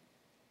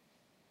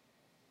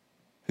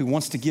who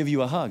wants to give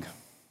you a hug.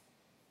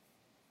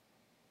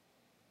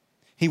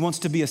 He wants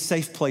to be a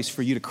safe place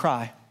for you to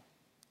cry.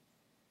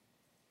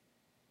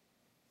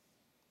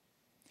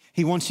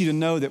 He wants you to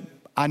know that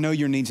I know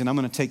your needs and I'm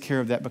going to take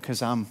care of that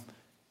because I'm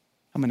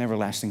an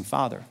everlasting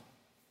Father.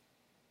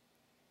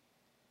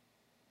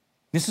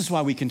 This is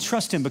why we can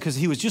trust him, because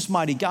he was just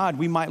mighty God.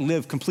 We might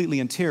live completely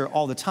in terror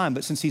all the time,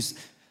 but since he's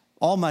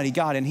almighty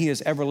God and he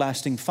is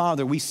everlasting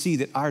Father, we see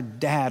that our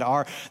dad,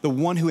 the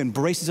one who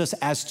embraces us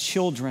as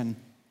children,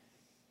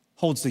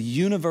 holds the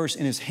universe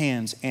in his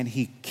hands and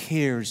he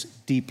cares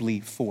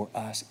deeply for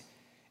us.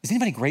 Is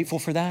anybody grateful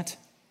for that?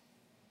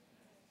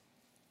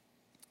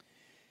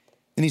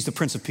 And he's the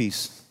Prince of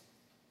Peace.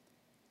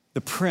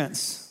 The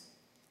Prince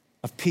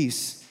of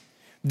Peace.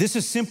 This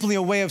is simply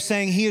a way of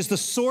saying he is the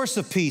source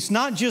of peace,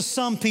 not just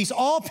some peace,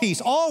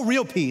 all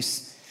real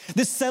peace.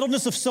 This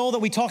settledness of soul that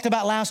we talked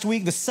about last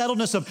week, the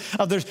settledness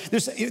of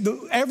there's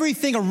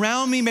everything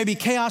around me may be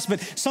chaos, but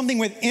something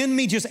within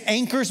me just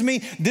anchors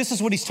me. This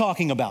is what he's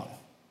talking about.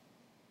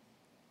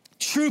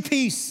 True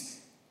peace,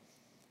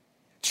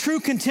 true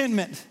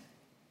contentment,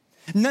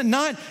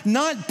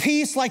 not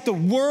peace like the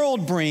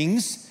world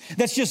brings.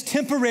 That's just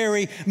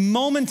temporary,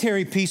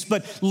 momentary peace,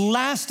 but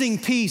lasting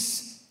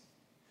peace.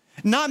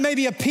 Not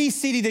maybe a peace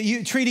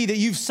treaty that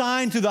you've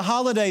signed through the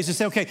holidays to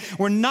say, okay,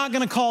 we're not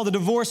going to call the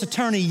divorce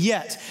attorney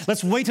yet.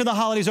 Let's wait till the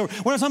holidays are over.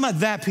 We're not talking about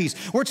that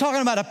peace. We're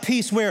talking about a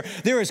peace where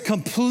there is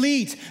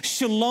complete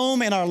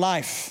shalom in our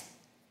life.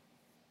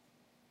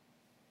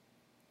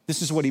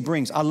 This is what he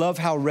brings. I love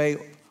how Ray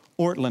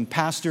Ortlund,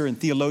 pastor and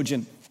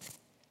theologian,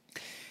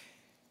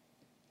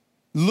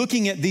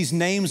 looking at these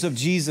names of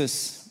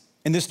Jesus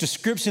and this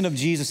description of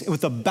Jesus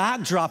with the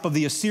backdrop of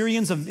the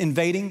Assyrians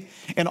invading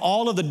and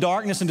all of the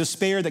darkness and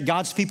despair that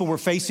God's people were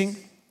facing.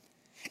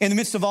 In the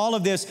midst of all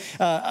of this,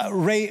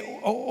 Ray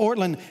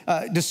Ortlund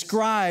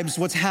describes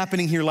what's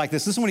happening here like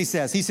this. This is what he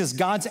says. He says,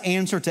 God's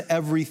answer to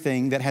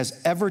everything that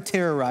has ever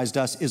terrorized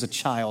us is a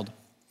child.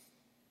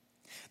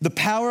 The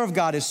power of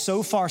God is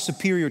so far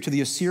superior to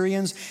the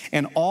Assyrians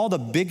and all the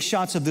big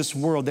shots of this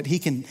world that he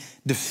can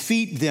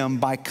defeat them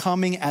by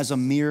coming as a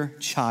mere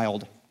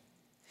child.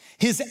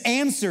 His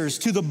answers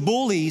to the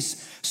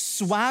bullies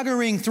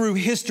swaggering through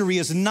history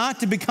is not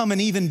to become an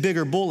even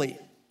bigger bully.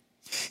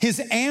 His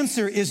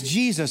answer is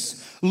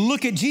Jesus.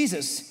 Look at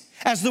Jesus.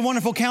 As the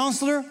wonderful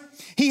counselor,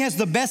 he has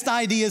the best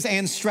ideas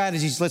and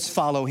strategies. Let's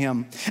follow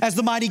him. As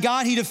the mighty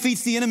God, he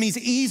defeats the enemies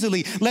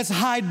easily. Let's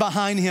hide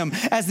behind him.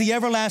 As the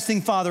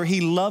everlasting Father,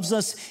 he loves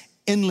us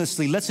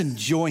endlessly. Let's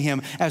enjoy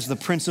him. As the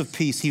Prince of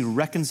Peace, he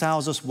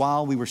reconciles us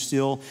while we were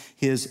still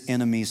his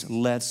enemies.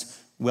 Let's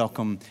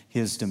welcome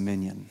his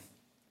dominion.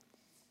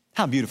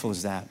 How beautiful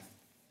is that?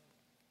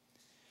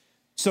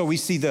 So we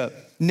see the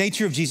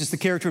nature of Jesus, the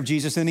character of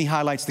Jesus, and then he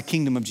highlights the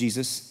kingdom of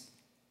Jesus.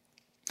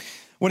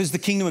 What is the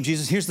kingdom of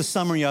Jesus? Here's the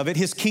summary of it.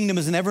 His kingdom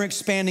is an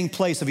ever-expanding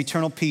place of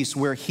eternal peace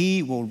where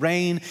he will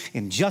reign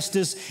in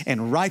justice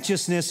and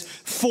righteousness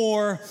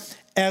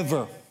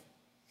forever.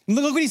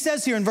 Look what he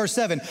says here in verse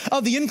 7.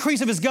 Of the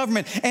increase of his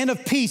government and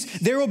of peace,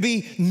 there will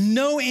be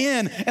no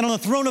end. And on the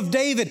throne of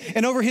David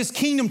and over his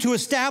kingdom to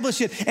establish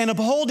it and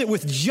uphold it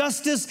with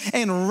justice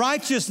and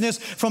righteousness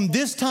from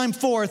this time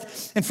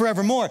forth and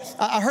forevermore.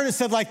 I heard it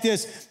said like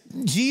this: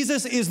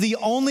 Jesus is the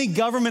only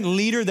government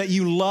leader that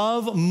you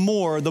love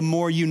more the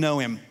more you know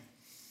him.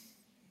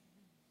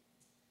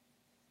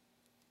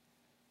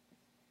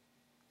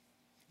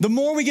 The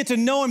more we get to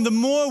know him, the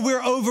more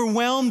we're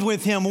overwhelmed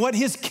with him, what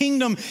his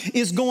kingdom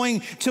is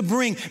going to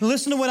bring.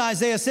 Listen to what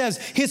Isaiah says.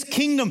 His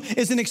kingdom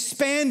is an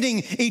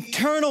expanding,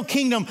 eternal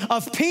kingdom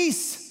of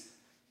peace,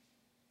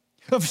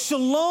 of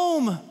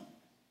shalom,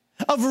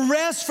 of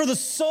rest for the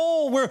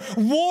soul, where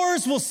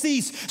wars will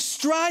cease,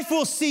 strife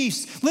will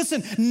cease.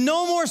 Listen,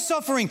 no more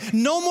suffering,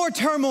 no more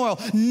turmoil,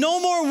 no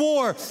more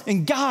war.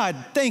 And God,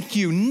 thank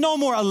you, no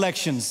more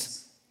elections.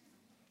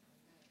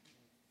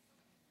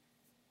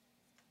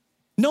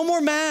 No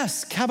more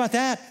masks. How about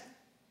that?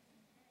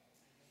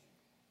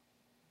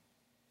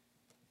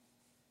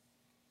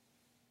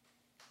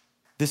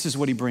 This is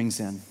what he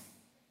brings in.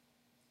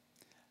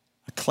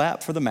 A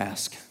clap for the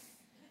mask.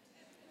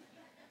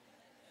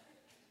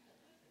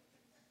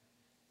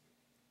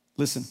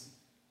 Listen.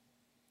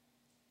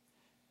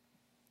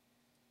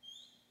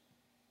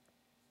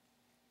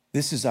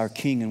 This is our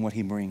King and what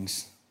he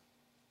brings.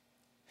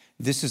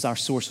 This is our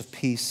source of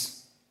peace.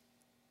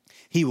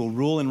 He will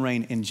rule and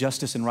reign in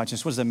justice and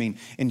righteousness. What does that mean?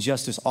 In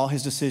justice, all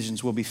his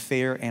decisions will be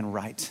fair and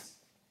right.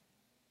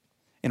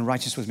 In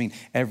righteousness means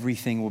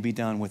everything will be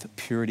done with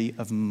purity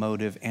of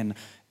motive and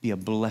be a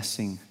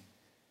blessing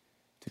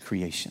to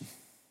creation.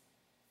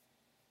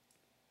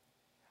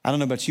 I don't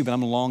know about you, but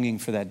I'm longing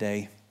for that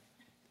day.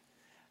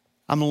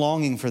 I'm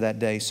longing for that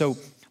day. So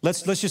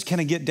let's just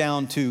kind of get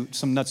down to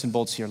some nuts and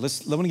bolts here.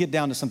 Let me get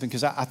down to something,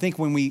 because I think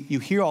when you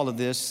hear all of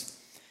this,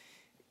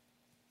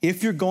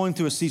 if you're going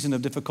through a season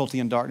of difficulty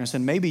and darkness,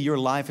 and maybe your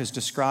life is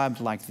described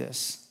like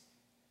this,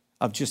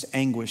 of just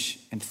anguish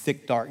and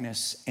thick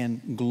darkness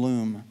and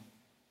gloom,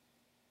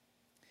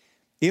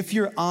 if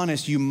you're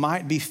honest, you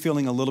might be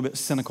feeling a little bit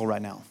cynical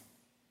right now.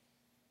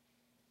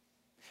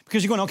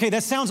 Because you're going, okay,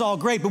 that sounds all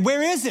great, but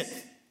where is it?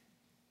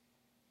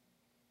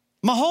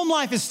 My home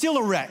life is still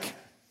a wreck.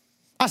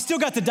 I still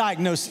got the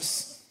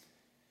diagnosis.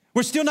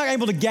 We're still not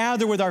able to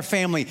gather with our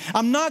family.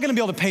 I'm not gonna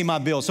be able to pay my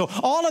bills. So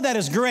all of that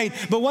is great,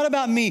 but what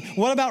about me?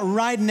 What about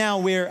right now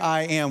where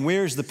I am?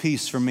 Where's the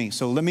peace for me?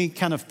 So let me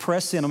kind of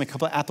press in on a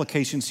couple of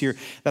applications here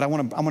that I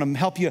wanna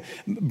help you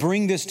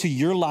bring this to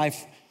your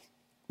life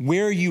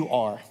where you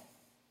are.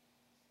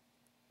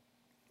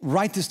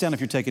 Write this down if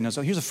you're taking notes.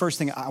 So here's the first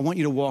thing I want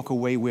you to walk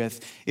away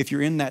with if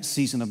you're in that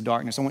season of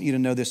darkness. I want you to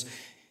know this.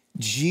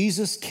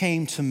 Jesus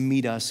came to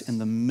meet us in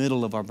the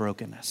middle of our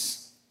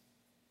brokenness.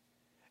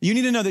 You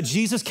need to know that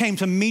Jesus came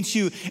to meet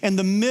you in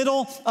the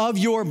middle of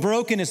your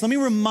brokenness. Let me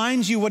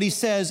remind you what he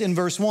says in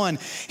verse 1.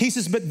 He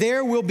says, but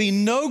there will be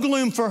no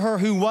gloom for her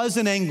who was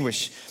in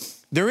anguish.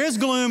 There is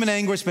gloom and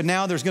anguish, but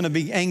now there's gonna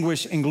be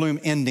anguish and gloom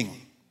ending.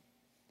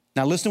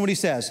 Now listen to what he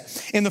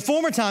says. In the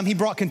former time, he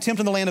brought contempt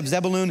in the land of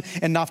Zebulun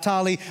and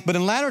Naphtali, but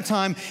in latter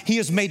time, he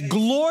has made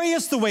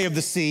glorious the way of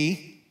the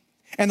sea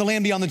and the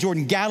land beyond the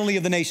Jordan, Galilee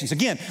of the nations.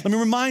 Again, let me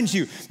remind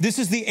you, this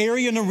is the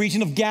area in the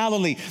region of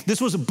Galilee. This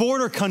was a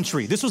border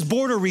country. This was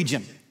border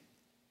region.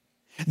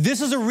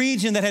 This is a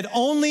region that had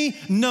only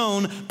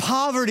known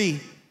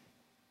poverty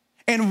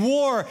and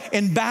war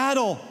and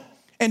battle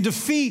and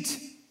defeat.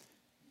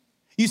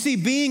 You see,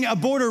 being a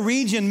border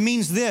region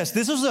means this.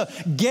 This was a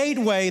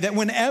gateway that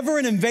whenever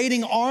an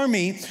invading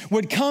army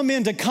would come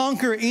in to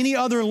conquer any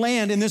other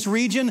land in this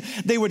region,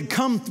 they would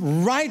come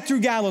right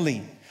through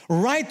Galilee,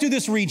 right through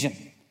this region.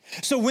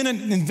 So when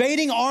an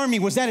invading army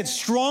was at its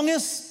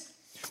strongest,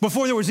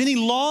 before there was any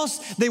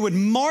loss, they would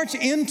march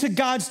into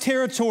God's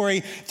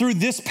territory through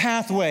this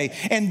pathway,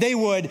 and they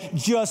would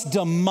just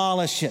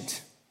demolish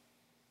it.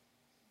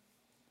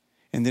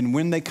 And then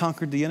when they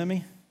conquered the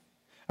enemy,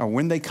 or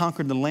when they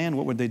conquered the land,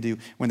 what would they do?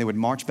 When they would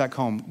march back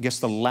home, guess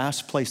the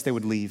last place they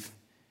would leave?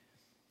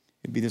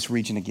 It'd be this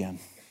region again.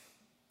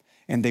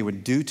 And they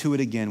would do to it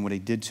again what they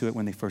did to it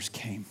when they first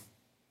came.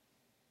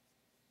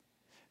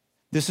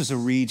 This is a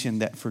region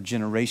that for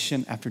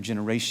generation after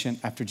generation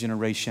after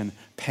generation,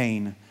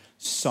 pain,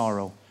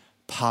 sorrow,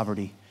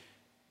 poverty,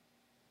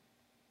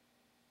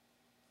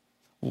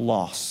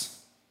 loss,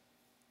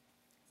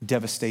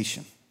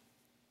 devastation,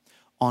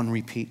 on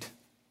repeat.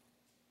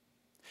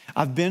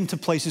 I've been to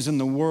places in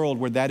the world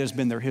where that has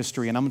been their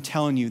history, and I'm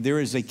telling you, there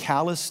is a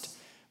calloused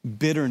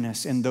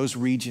bitterness in those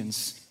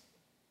regions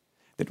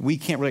that we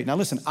can't relate. Now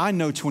listen, I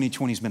know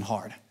 2020 has been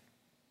hard,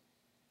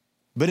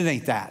 but it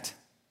ain't that.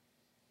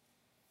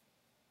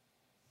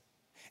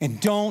 And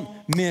don't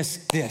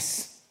miss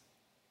this.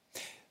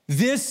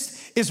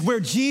 This is where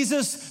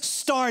Jesus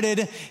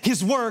started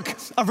his work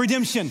of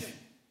redemption.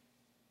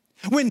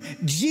 When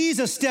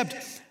Jesus stepped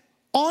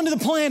onto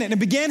the planet and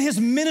began his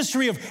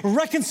ministry of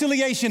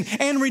reconciliation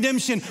and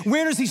redemption,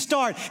 where does he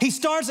start? He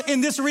starts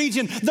in this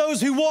region. Those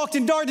who walked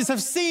in darkness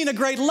have seen a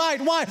great light.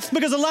 Why?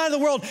 Because the light of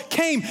the world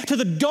came to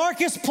the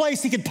darkest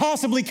place he could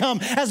possibly come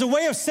as a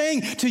way of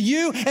saying to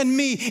you and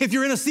me, if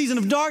you're in a season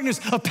of darkness,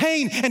 of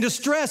pain and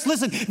distress,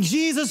 listen,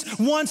 Jesus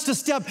wants to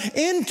step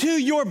into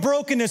your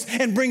brokenness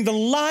and bring the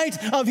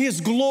light of his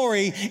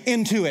glory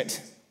into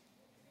it.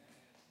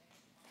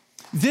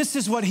 This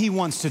is what he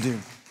wants to do.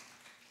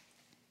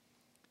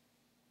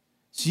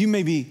 So you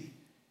may be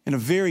in a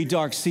very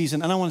dark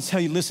season, and I want to tell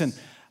you, listen,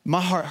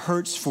 my heart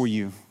hurts for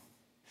you.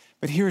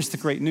 But here's the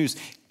great news.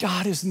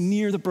 God is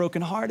near the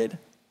brokenhearted.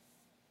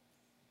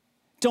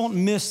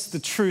 Don't miss the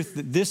truth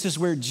that this is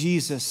where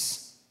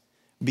Jesus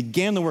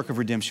began the work of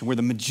redemption, where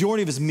the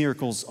majority of his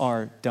miracles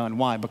are done.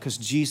 Why? Because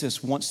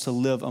Jesus wants to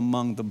live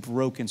among the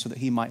broken so that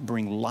he might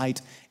bring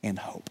light and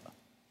hope.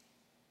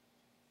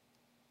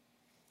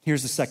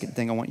 Here's the second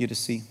thing I want you to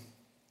see.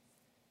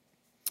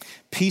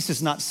 Peace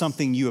is not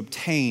something you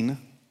obtain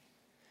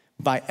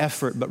by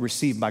effort, but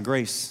receive by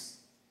grace.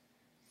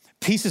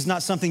 Peace is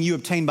not something you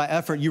obtain by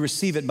effort, you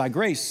receive it by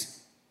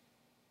grace.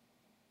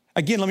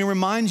 Again, let me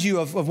remind you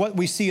of what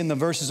we see in the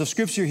verses of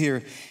scripture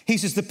here. He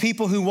says, the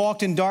people who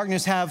walked in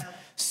darkness have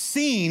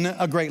seen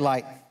a great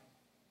light.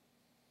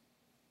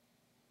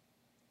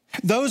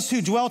 Those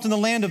who dwelt in the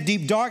land of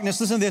deep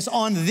darkness, listen to this,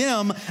 on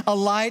them a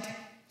light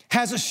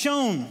has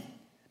shone.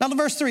 Now to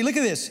verse 3, look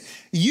at this.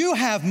 You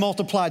have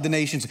multiplied the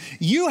nations.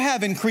 You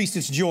have increased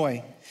its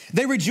joy.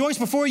 They rejoice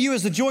before you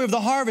as the joy of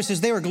the harvest, as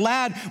they are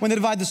glad when they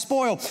divide the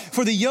spoil.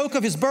 For the yoke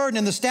of his burden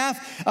and the staff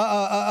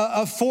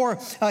for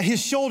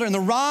his shoulder and the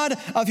rod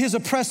of his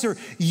oppressor,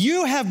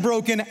 you have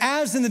broken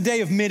as in the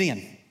day of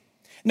Midian.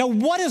 Now,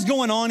 what is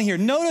going on here?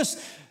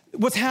 Notice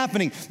what's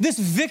happening. This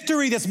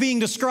victory that's being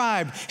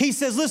described. He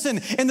says, listen,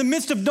 in the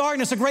midst of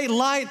darkness, a great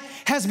light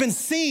has been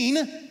seen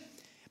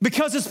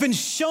because it's been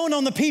shown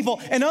on the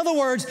people. In other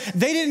words,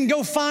 they didn't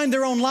go find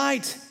their own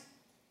light.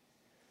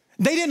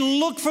 They didn't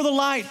look for the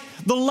light.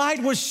 The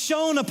light was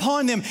shown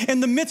upon them.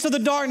 In the midst of the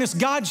darkness,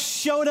 God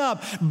showed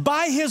up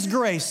by his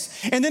grace.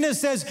 And then it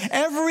says,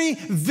 every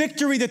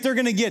victory that they're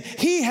gonna get,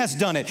 he has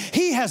done it.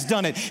 He has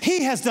done it.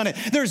 He has done it.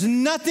 There's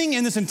nothing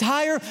in this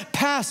entire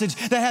passage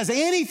that has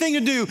anything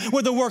to do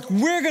with the work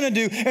we're gonna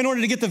do in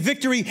order to get the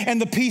victory and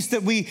the peace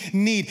that we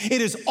need.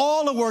 It is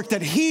all a work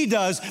that he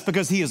does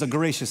because he is a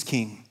gracious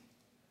king.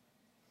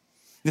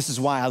 This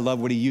is why I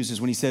love what he uses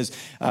when he says,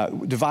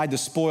 divide the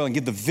spoil and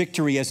give the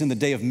victory as in the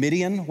day of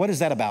Midian. What is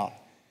that about?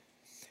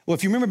 Well,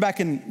 if you remember back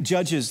in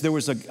Judges, there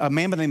was a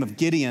man by the name of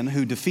Gideon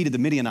who defeated the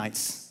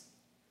Midianites.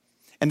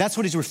 And that's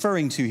what he's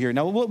referring to here.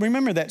 Now,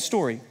 remember that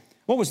story.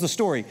 What was the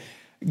story?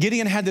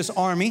 Gideon had this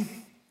army,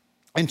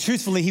 and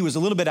truthfully, he was a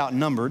little bit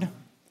outnumbered.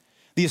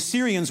 The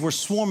Assyrians were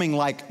swarming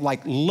like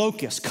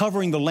locusts,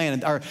 covering the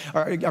land, or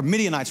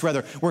Midianites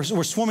rather,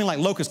 were swarming like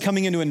locusts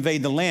coming in to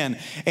invade the land.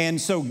 And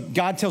so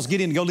God tells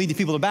Gideon to go lead the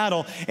people to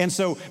battle.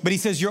 But he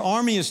says, your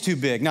army is too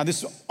big. Now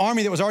this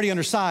army that was already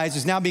undersized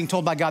is now being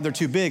told by God they're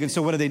too big. And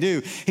so what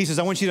do? He says,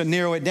 I want you to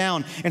narrow it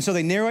down. And so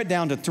they narrow it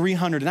down to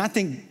 300. And I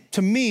think,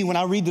 to me, when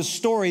I read this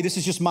story, this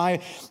is just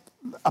my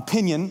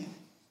opinion,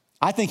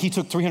 I think he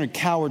took 300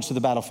 cowards to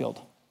the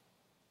battlefield.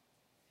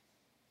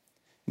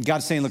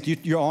 God's saying, look,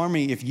 your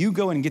army, if you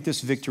go and get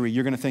this victory,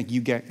 you're going to think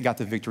you got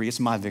the victory.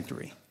 It's my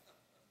victory.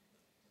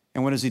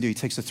 And what does he do? He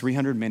takes the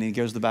 300 men and he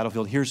goes to the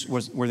battlefield. Here's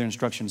where their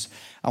instructions.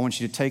 I want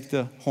you to take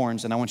the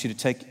horns and I want you to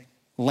take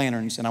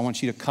lanterns and I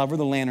want you to cover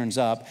the lanterns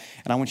up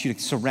and I want you to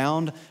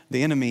surround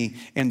the enemy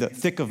in the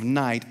thick of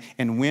night.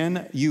 And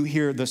when you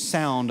hear the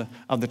sound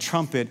of the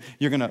trumpet,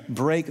 you're going to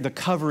break the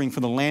covering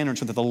for the lantern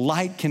so that the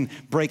light can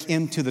break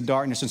into the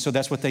darkness. And so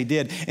that's what they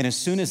did. And as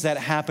soon as that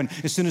happened,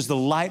 as soon as the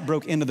light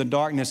broke into the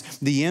darkness,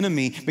 the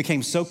enemy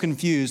became so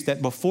confused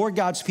that before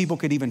God's people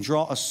could even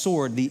draw a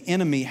sword, the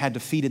enemy had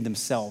defeated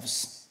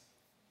themselves.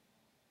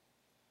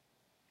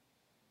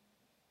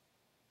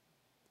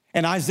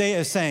 And Isaiah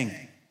is saying,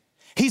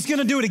 he's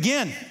gonna do it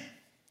again.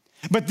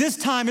 But this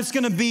time it's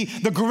gonna be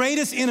the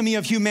greatest enemy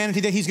of humanity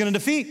that he's gonna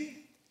defeat.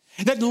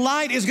 That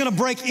light is gonna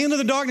break into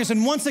the darkness,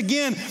 and once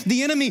again,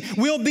 the enemy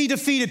will be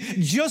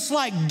defeated. Just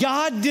like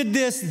God did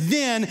this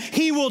then,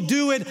 he will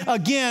do it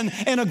again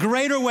in a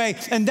greater way.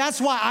 And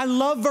that's why I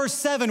love verse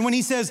 7 when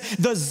he says,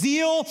 the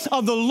zeal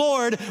of the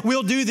Lord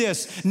will do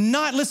this.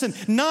 Not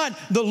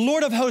the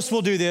Lord of hosts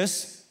will do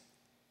this.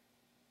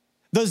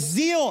 The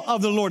zeal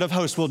of the Lord of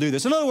hosts will do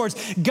this. In other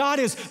words, God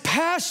is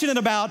passionate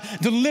about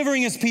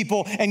delivering his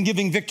people and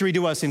giving victory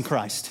to us in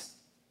Christ.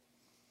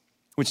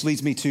 Which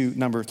leads me to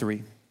number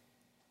 3.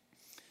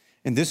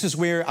 And this is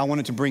where I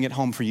wanted to bring it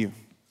home for you.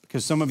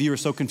 Because some of you are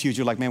so confused.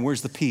 You're like, man,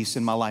 where's the peace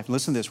in my life?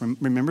 Listen to this.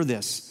 Remember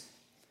this.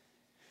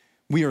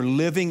 We are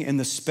living in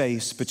the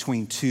space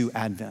between two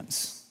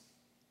Advents.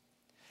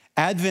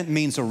 Advent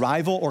means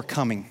arrival or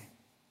coming.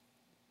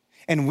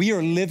 And we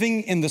are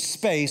living in the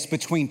space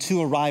between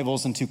two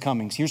arrivals and two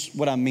comings. Here's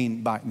what I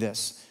mean by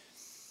this.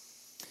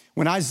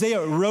 When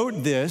Isaiah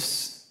wrote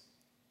this,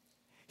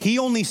 he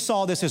only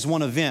saw this as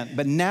one event.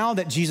 But now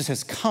that Jesus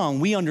has come,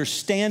 we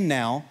understand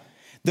now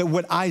that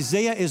what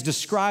Isaiah is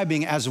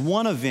describing as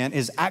one event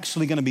is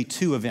actually going to be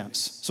two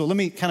events. So let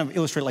me kind of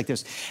illustrate it like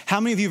this. How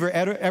many of you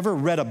have ever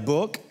read a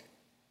book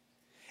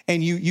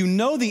and you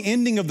know the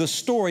ending of the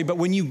story, but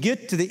when you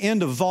get to the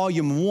end of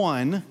volume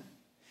 1,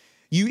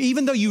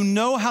 even though you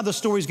know how the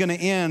story's gonna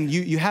end,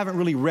 you haven't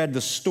really read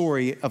the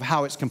story of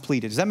how it's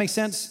completed. Does that make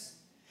sense?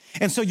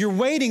 And so you're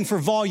waiting for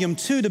volume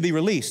 2 to be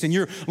released and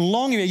you're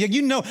longing,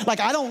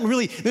 I don't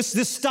really,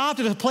 this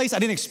stopped at a place I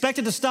didn't expect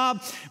it to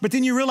stop, but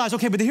then you realize,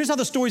 okay, but here's how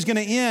the story's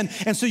gonna end.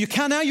 And so you're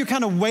kind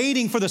of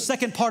waiting for the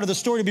second part of the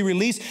story to be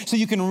released so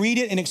you can read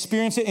it and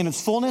experience it in its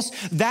fullness.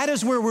 That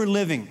is where we're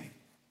living.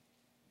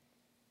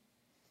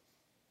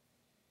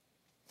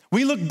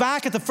 We look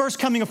back at the first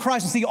coming of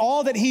Christ and see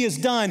all that he has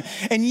done,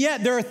 and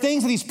yet there are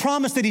things that he's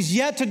promised that he's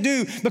yet to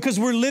do because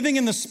we're living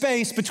in the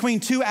space between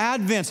two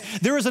Advents.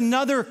 There is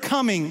another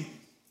coming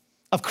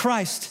of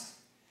Christ,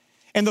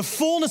 and the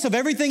fullness of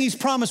everything he's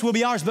promised will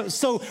be ours. But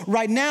so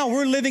right now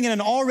we're living in an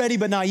already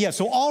but not yet.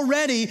 So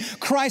already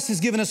Christ has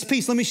given us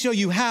peace. Let me show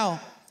you how.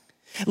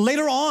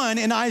 Later on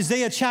in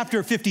Isaiah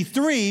chapter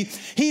 53,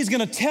 he's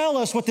gonna tell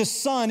us what this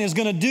son is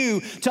gonna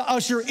do to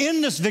usher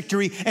in this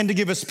victory and to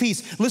give us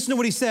peace. Listen to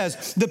what he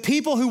says. The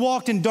people who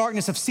walked in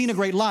darkness have seen a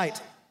great light.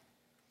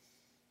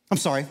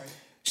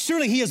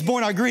 Surely he has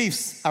borne our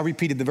griefs. I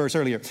repeated the verse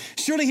earlier.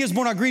 Surely he has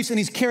borne our griefs and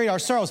he's carried our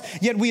sorrows.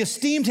 Yet we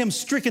esteemed him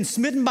stricken,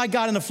 smitten by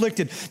God and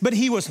afflicted. But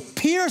he was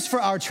pierced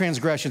for our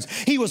transgressions.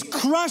 He was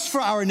crushed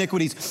for our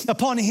iniquities.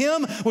 Upon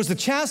him was the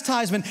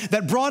chastisement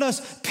that brought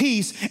us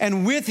peace,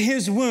 and with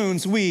his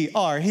wounds we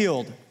are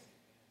healed.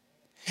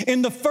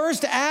 In the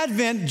first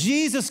advent,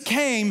 Jesus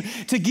came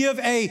to give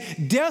a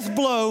death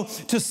blow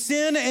to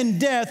sin and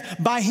death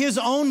by his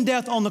own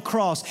death on the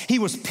cross. He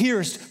was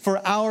pierced for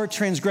our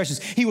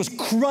transgressions. He was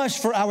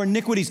crushed for our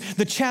iniquities.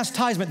 The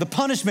chastisement, the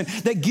punishment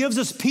that gives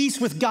us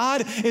peace with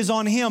God is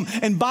on him.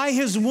 And by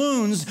his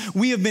wounds,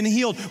 we have been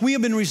healed. We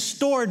have been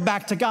restored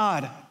back to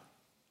God.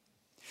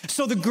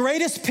 So the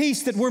greatest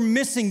peace that we're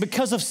missing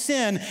because of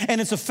sin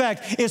and its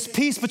effect is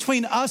peace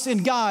between us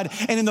and God.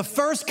 And in the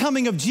first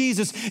coming of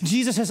Jesus,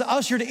 Jesus has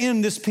ushered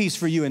in this peace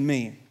for you and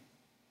me.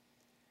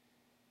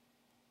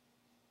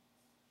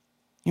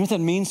 You know what that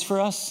means for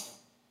us?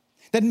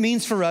 That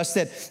means for us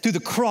that through the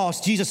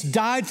cross, Jesus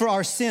died for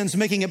our sins,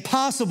 making it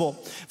possible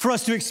for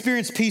us to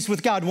experience peace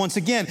with God once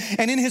again.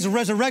 And in his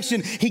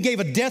resurrection, he gave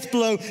a death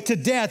blow to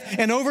death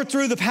and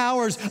overthrew the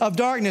powers of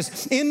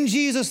darkness. In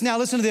Jesus, now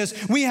listen to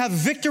this, we have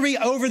victory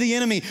over the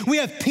enemy. We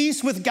have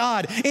peace with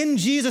God. In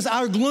Jesus,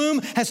 our gloom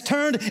has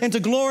turned into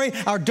glory,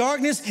 our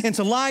darkness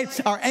into light,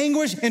 our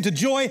anguish into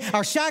joy,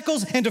 our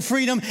shackles into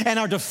freedom, and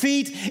our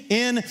defeat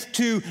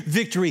into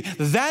victory.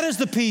 That is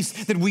the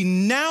peace that we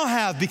now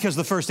have because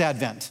of the first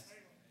advent.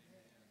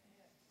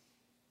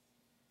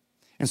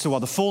 And so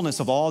while the fullness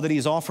of all that he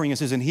is offering us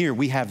is in here,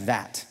 we have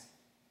that.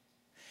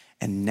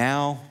 And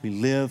now we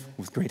live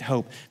with great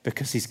hope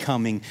because he's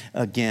coming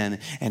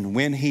again. And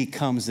when he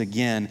comes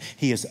again,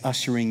 he is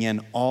ushering in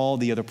all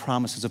the other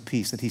promises of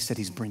peace that he said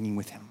he's bringing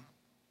with him.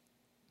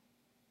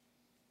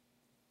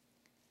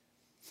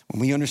 When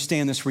we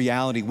understand this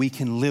reality, we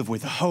can live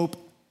with hope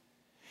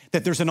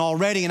that there's an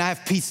already and I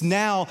have peace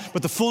now,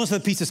 but the fullness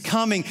of the peace is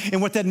coming.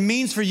 And what that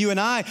means for you and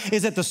I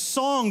is that the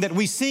song that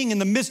we sing in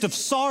the midst of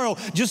sorrow,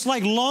 just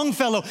like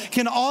Longfellow,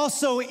 can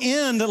also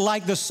end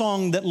like the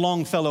song that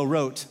Longfellow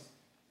wrote.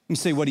 You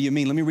say, what do you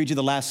mean? Let me read you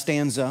the last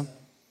stanza.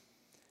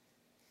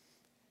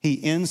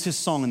 He ends his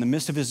song in the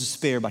midst of his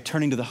despair by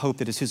turning to the hope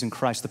that is his in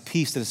Christ, the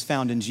peace that is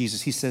found in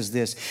Jesus. He says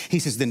this, he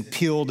says, then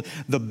pealed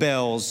the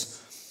bells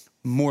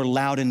more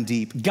loud and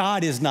deep.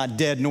 God is not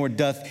dead, nor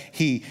doth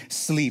he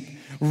sleep.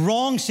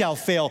 Wrong shall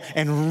fail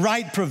and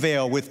right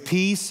prevail with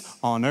peace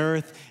on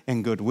earth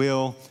and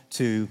goodwill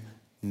to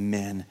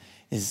men.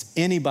 Is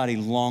anybody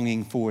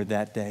longing for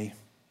that day?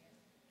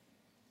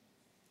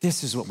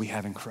 This is what we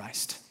have in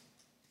Christ.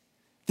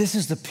 This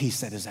is the peace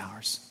that is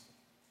ours.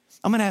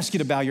 I'm gonna ask you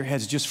to bow your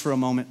heads just for a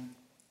moment.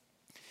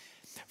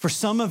 For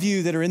some of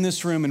you that are in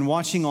this room and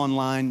watching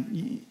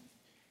online,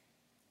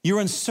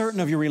 you're uncertain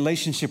of your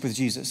relationship with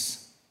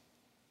Jesus.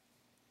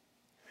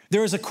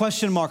 There is a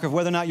question mark of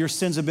whether or not your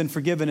sins have been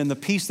forgiven, and the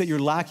peace that you're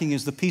lacking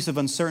is the peace of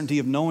uncertainty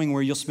of knowing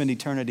where you'll spend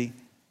eternity.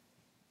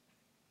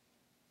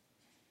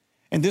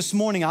 And this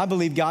morning, I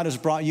believe God has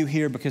brought you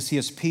here because he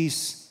has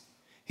peace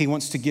he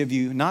wants to give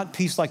you, not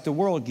peace like the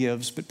world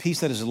gives, but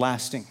peace that is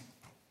lasting.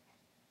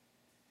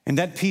 And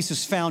that peace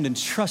is found in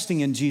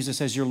trusting in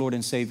Jesus as your Lord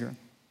and Savior.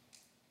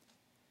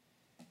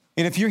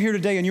 And if you're here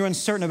today and you're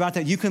uncertain about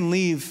that, you can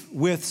leave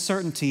with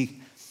certainty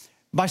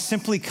by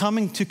simply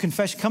coming to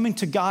confession, coming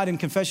to God in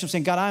confession,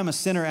 saying, God, I am a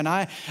sinner, and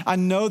I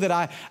know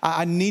that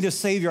I need a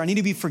Savior. I need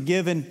to be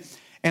forgiven.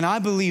 And I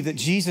believe that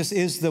Jesus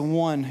is the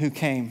one who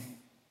came.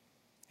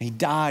 He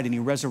died and he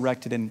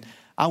resurrected, and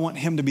I want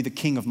him to be the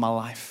king of my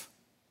life.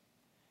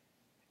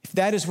 If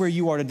that is where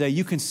you are today,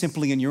 you can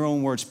simply, in your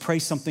own words, pray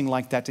something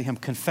like that to him,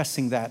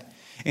 confessing that.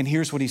 And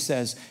here's what he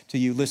says to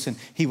you. Listen,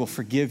 he will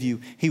forgive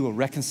you. He will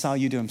reconcile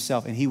you to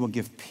himself, and he will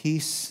give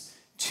peace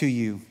to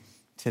you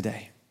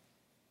today.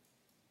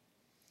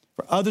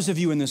 For others of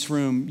you in this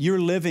room, you're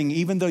living,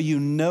 even though you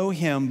know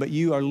him, but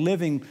you are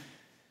living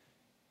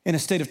in a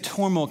state of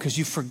turmoil because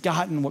you've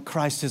forgotten what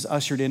Christ has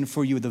ushered in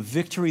for you, the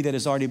victory that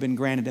has already been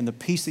granted and the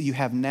peace that you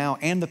have now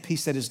and the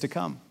peace that is to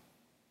come.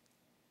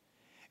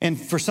 And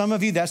for some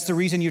of you, that's the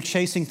reason you're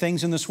chasing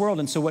things in this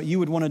world. And so what you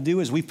would want to do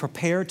as we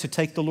prepare to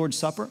take the Lord's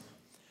Supper,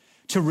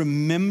 to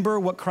remember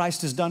what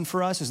Christ has done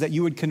for us, is that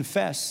you would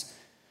confess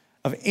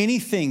of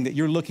anything that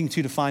you're looking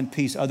to find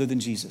peace other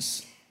than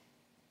Jesus.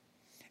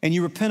 And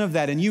you repent of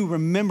that and you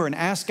remember and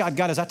ask God,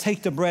 God, as I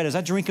take the bread, as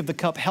I drink of the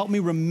cup, help me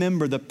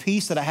remember the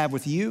peace that I have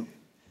with you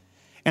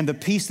and the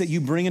peace that you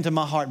bring into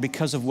my heart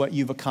because of what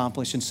you've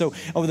accomplished. And so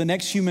over the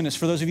next few minutes,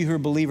 for those of you who are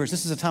believers,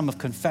 this is a time of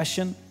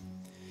confession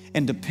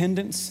and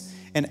dependence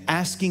and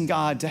asking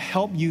God to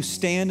help you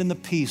stand in the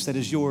peace that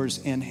is yours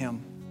in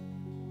him.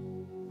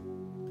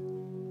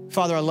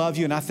 Father, I love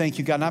you and I thank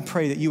you, God, and I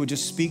pray that you would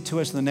just speak to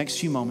us in the next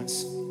few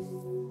moments.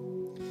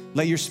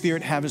 Let your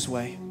Spirit have his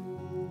way.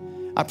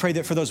 I pray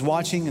that for those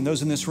watching and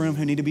those in this room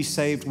who need to be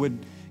saved would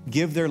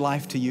give their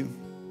life to you,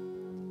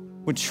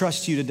 would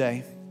trust you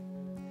today.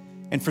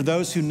 And for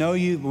those who know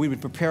you, we would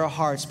prepare our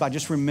hearts by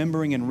just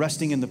remembering and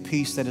resting in the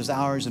peace that is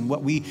ours. And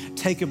what we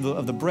take of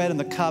the bread and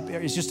the cup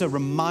is just a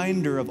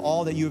reminder of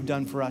all that you have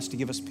done for us to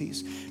give us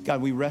peace.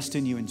 God, we rest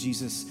in you in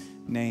Jesus'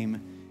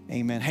 name,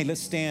 amen. Hey,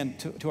 let's stand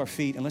to our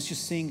feet and let's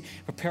just sing,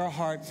 prepare our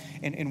heart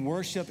and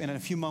worship. And in a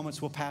few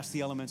moments, we'll pass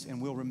the elements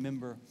and we'll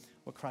remember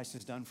what Christ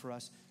has done for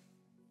us.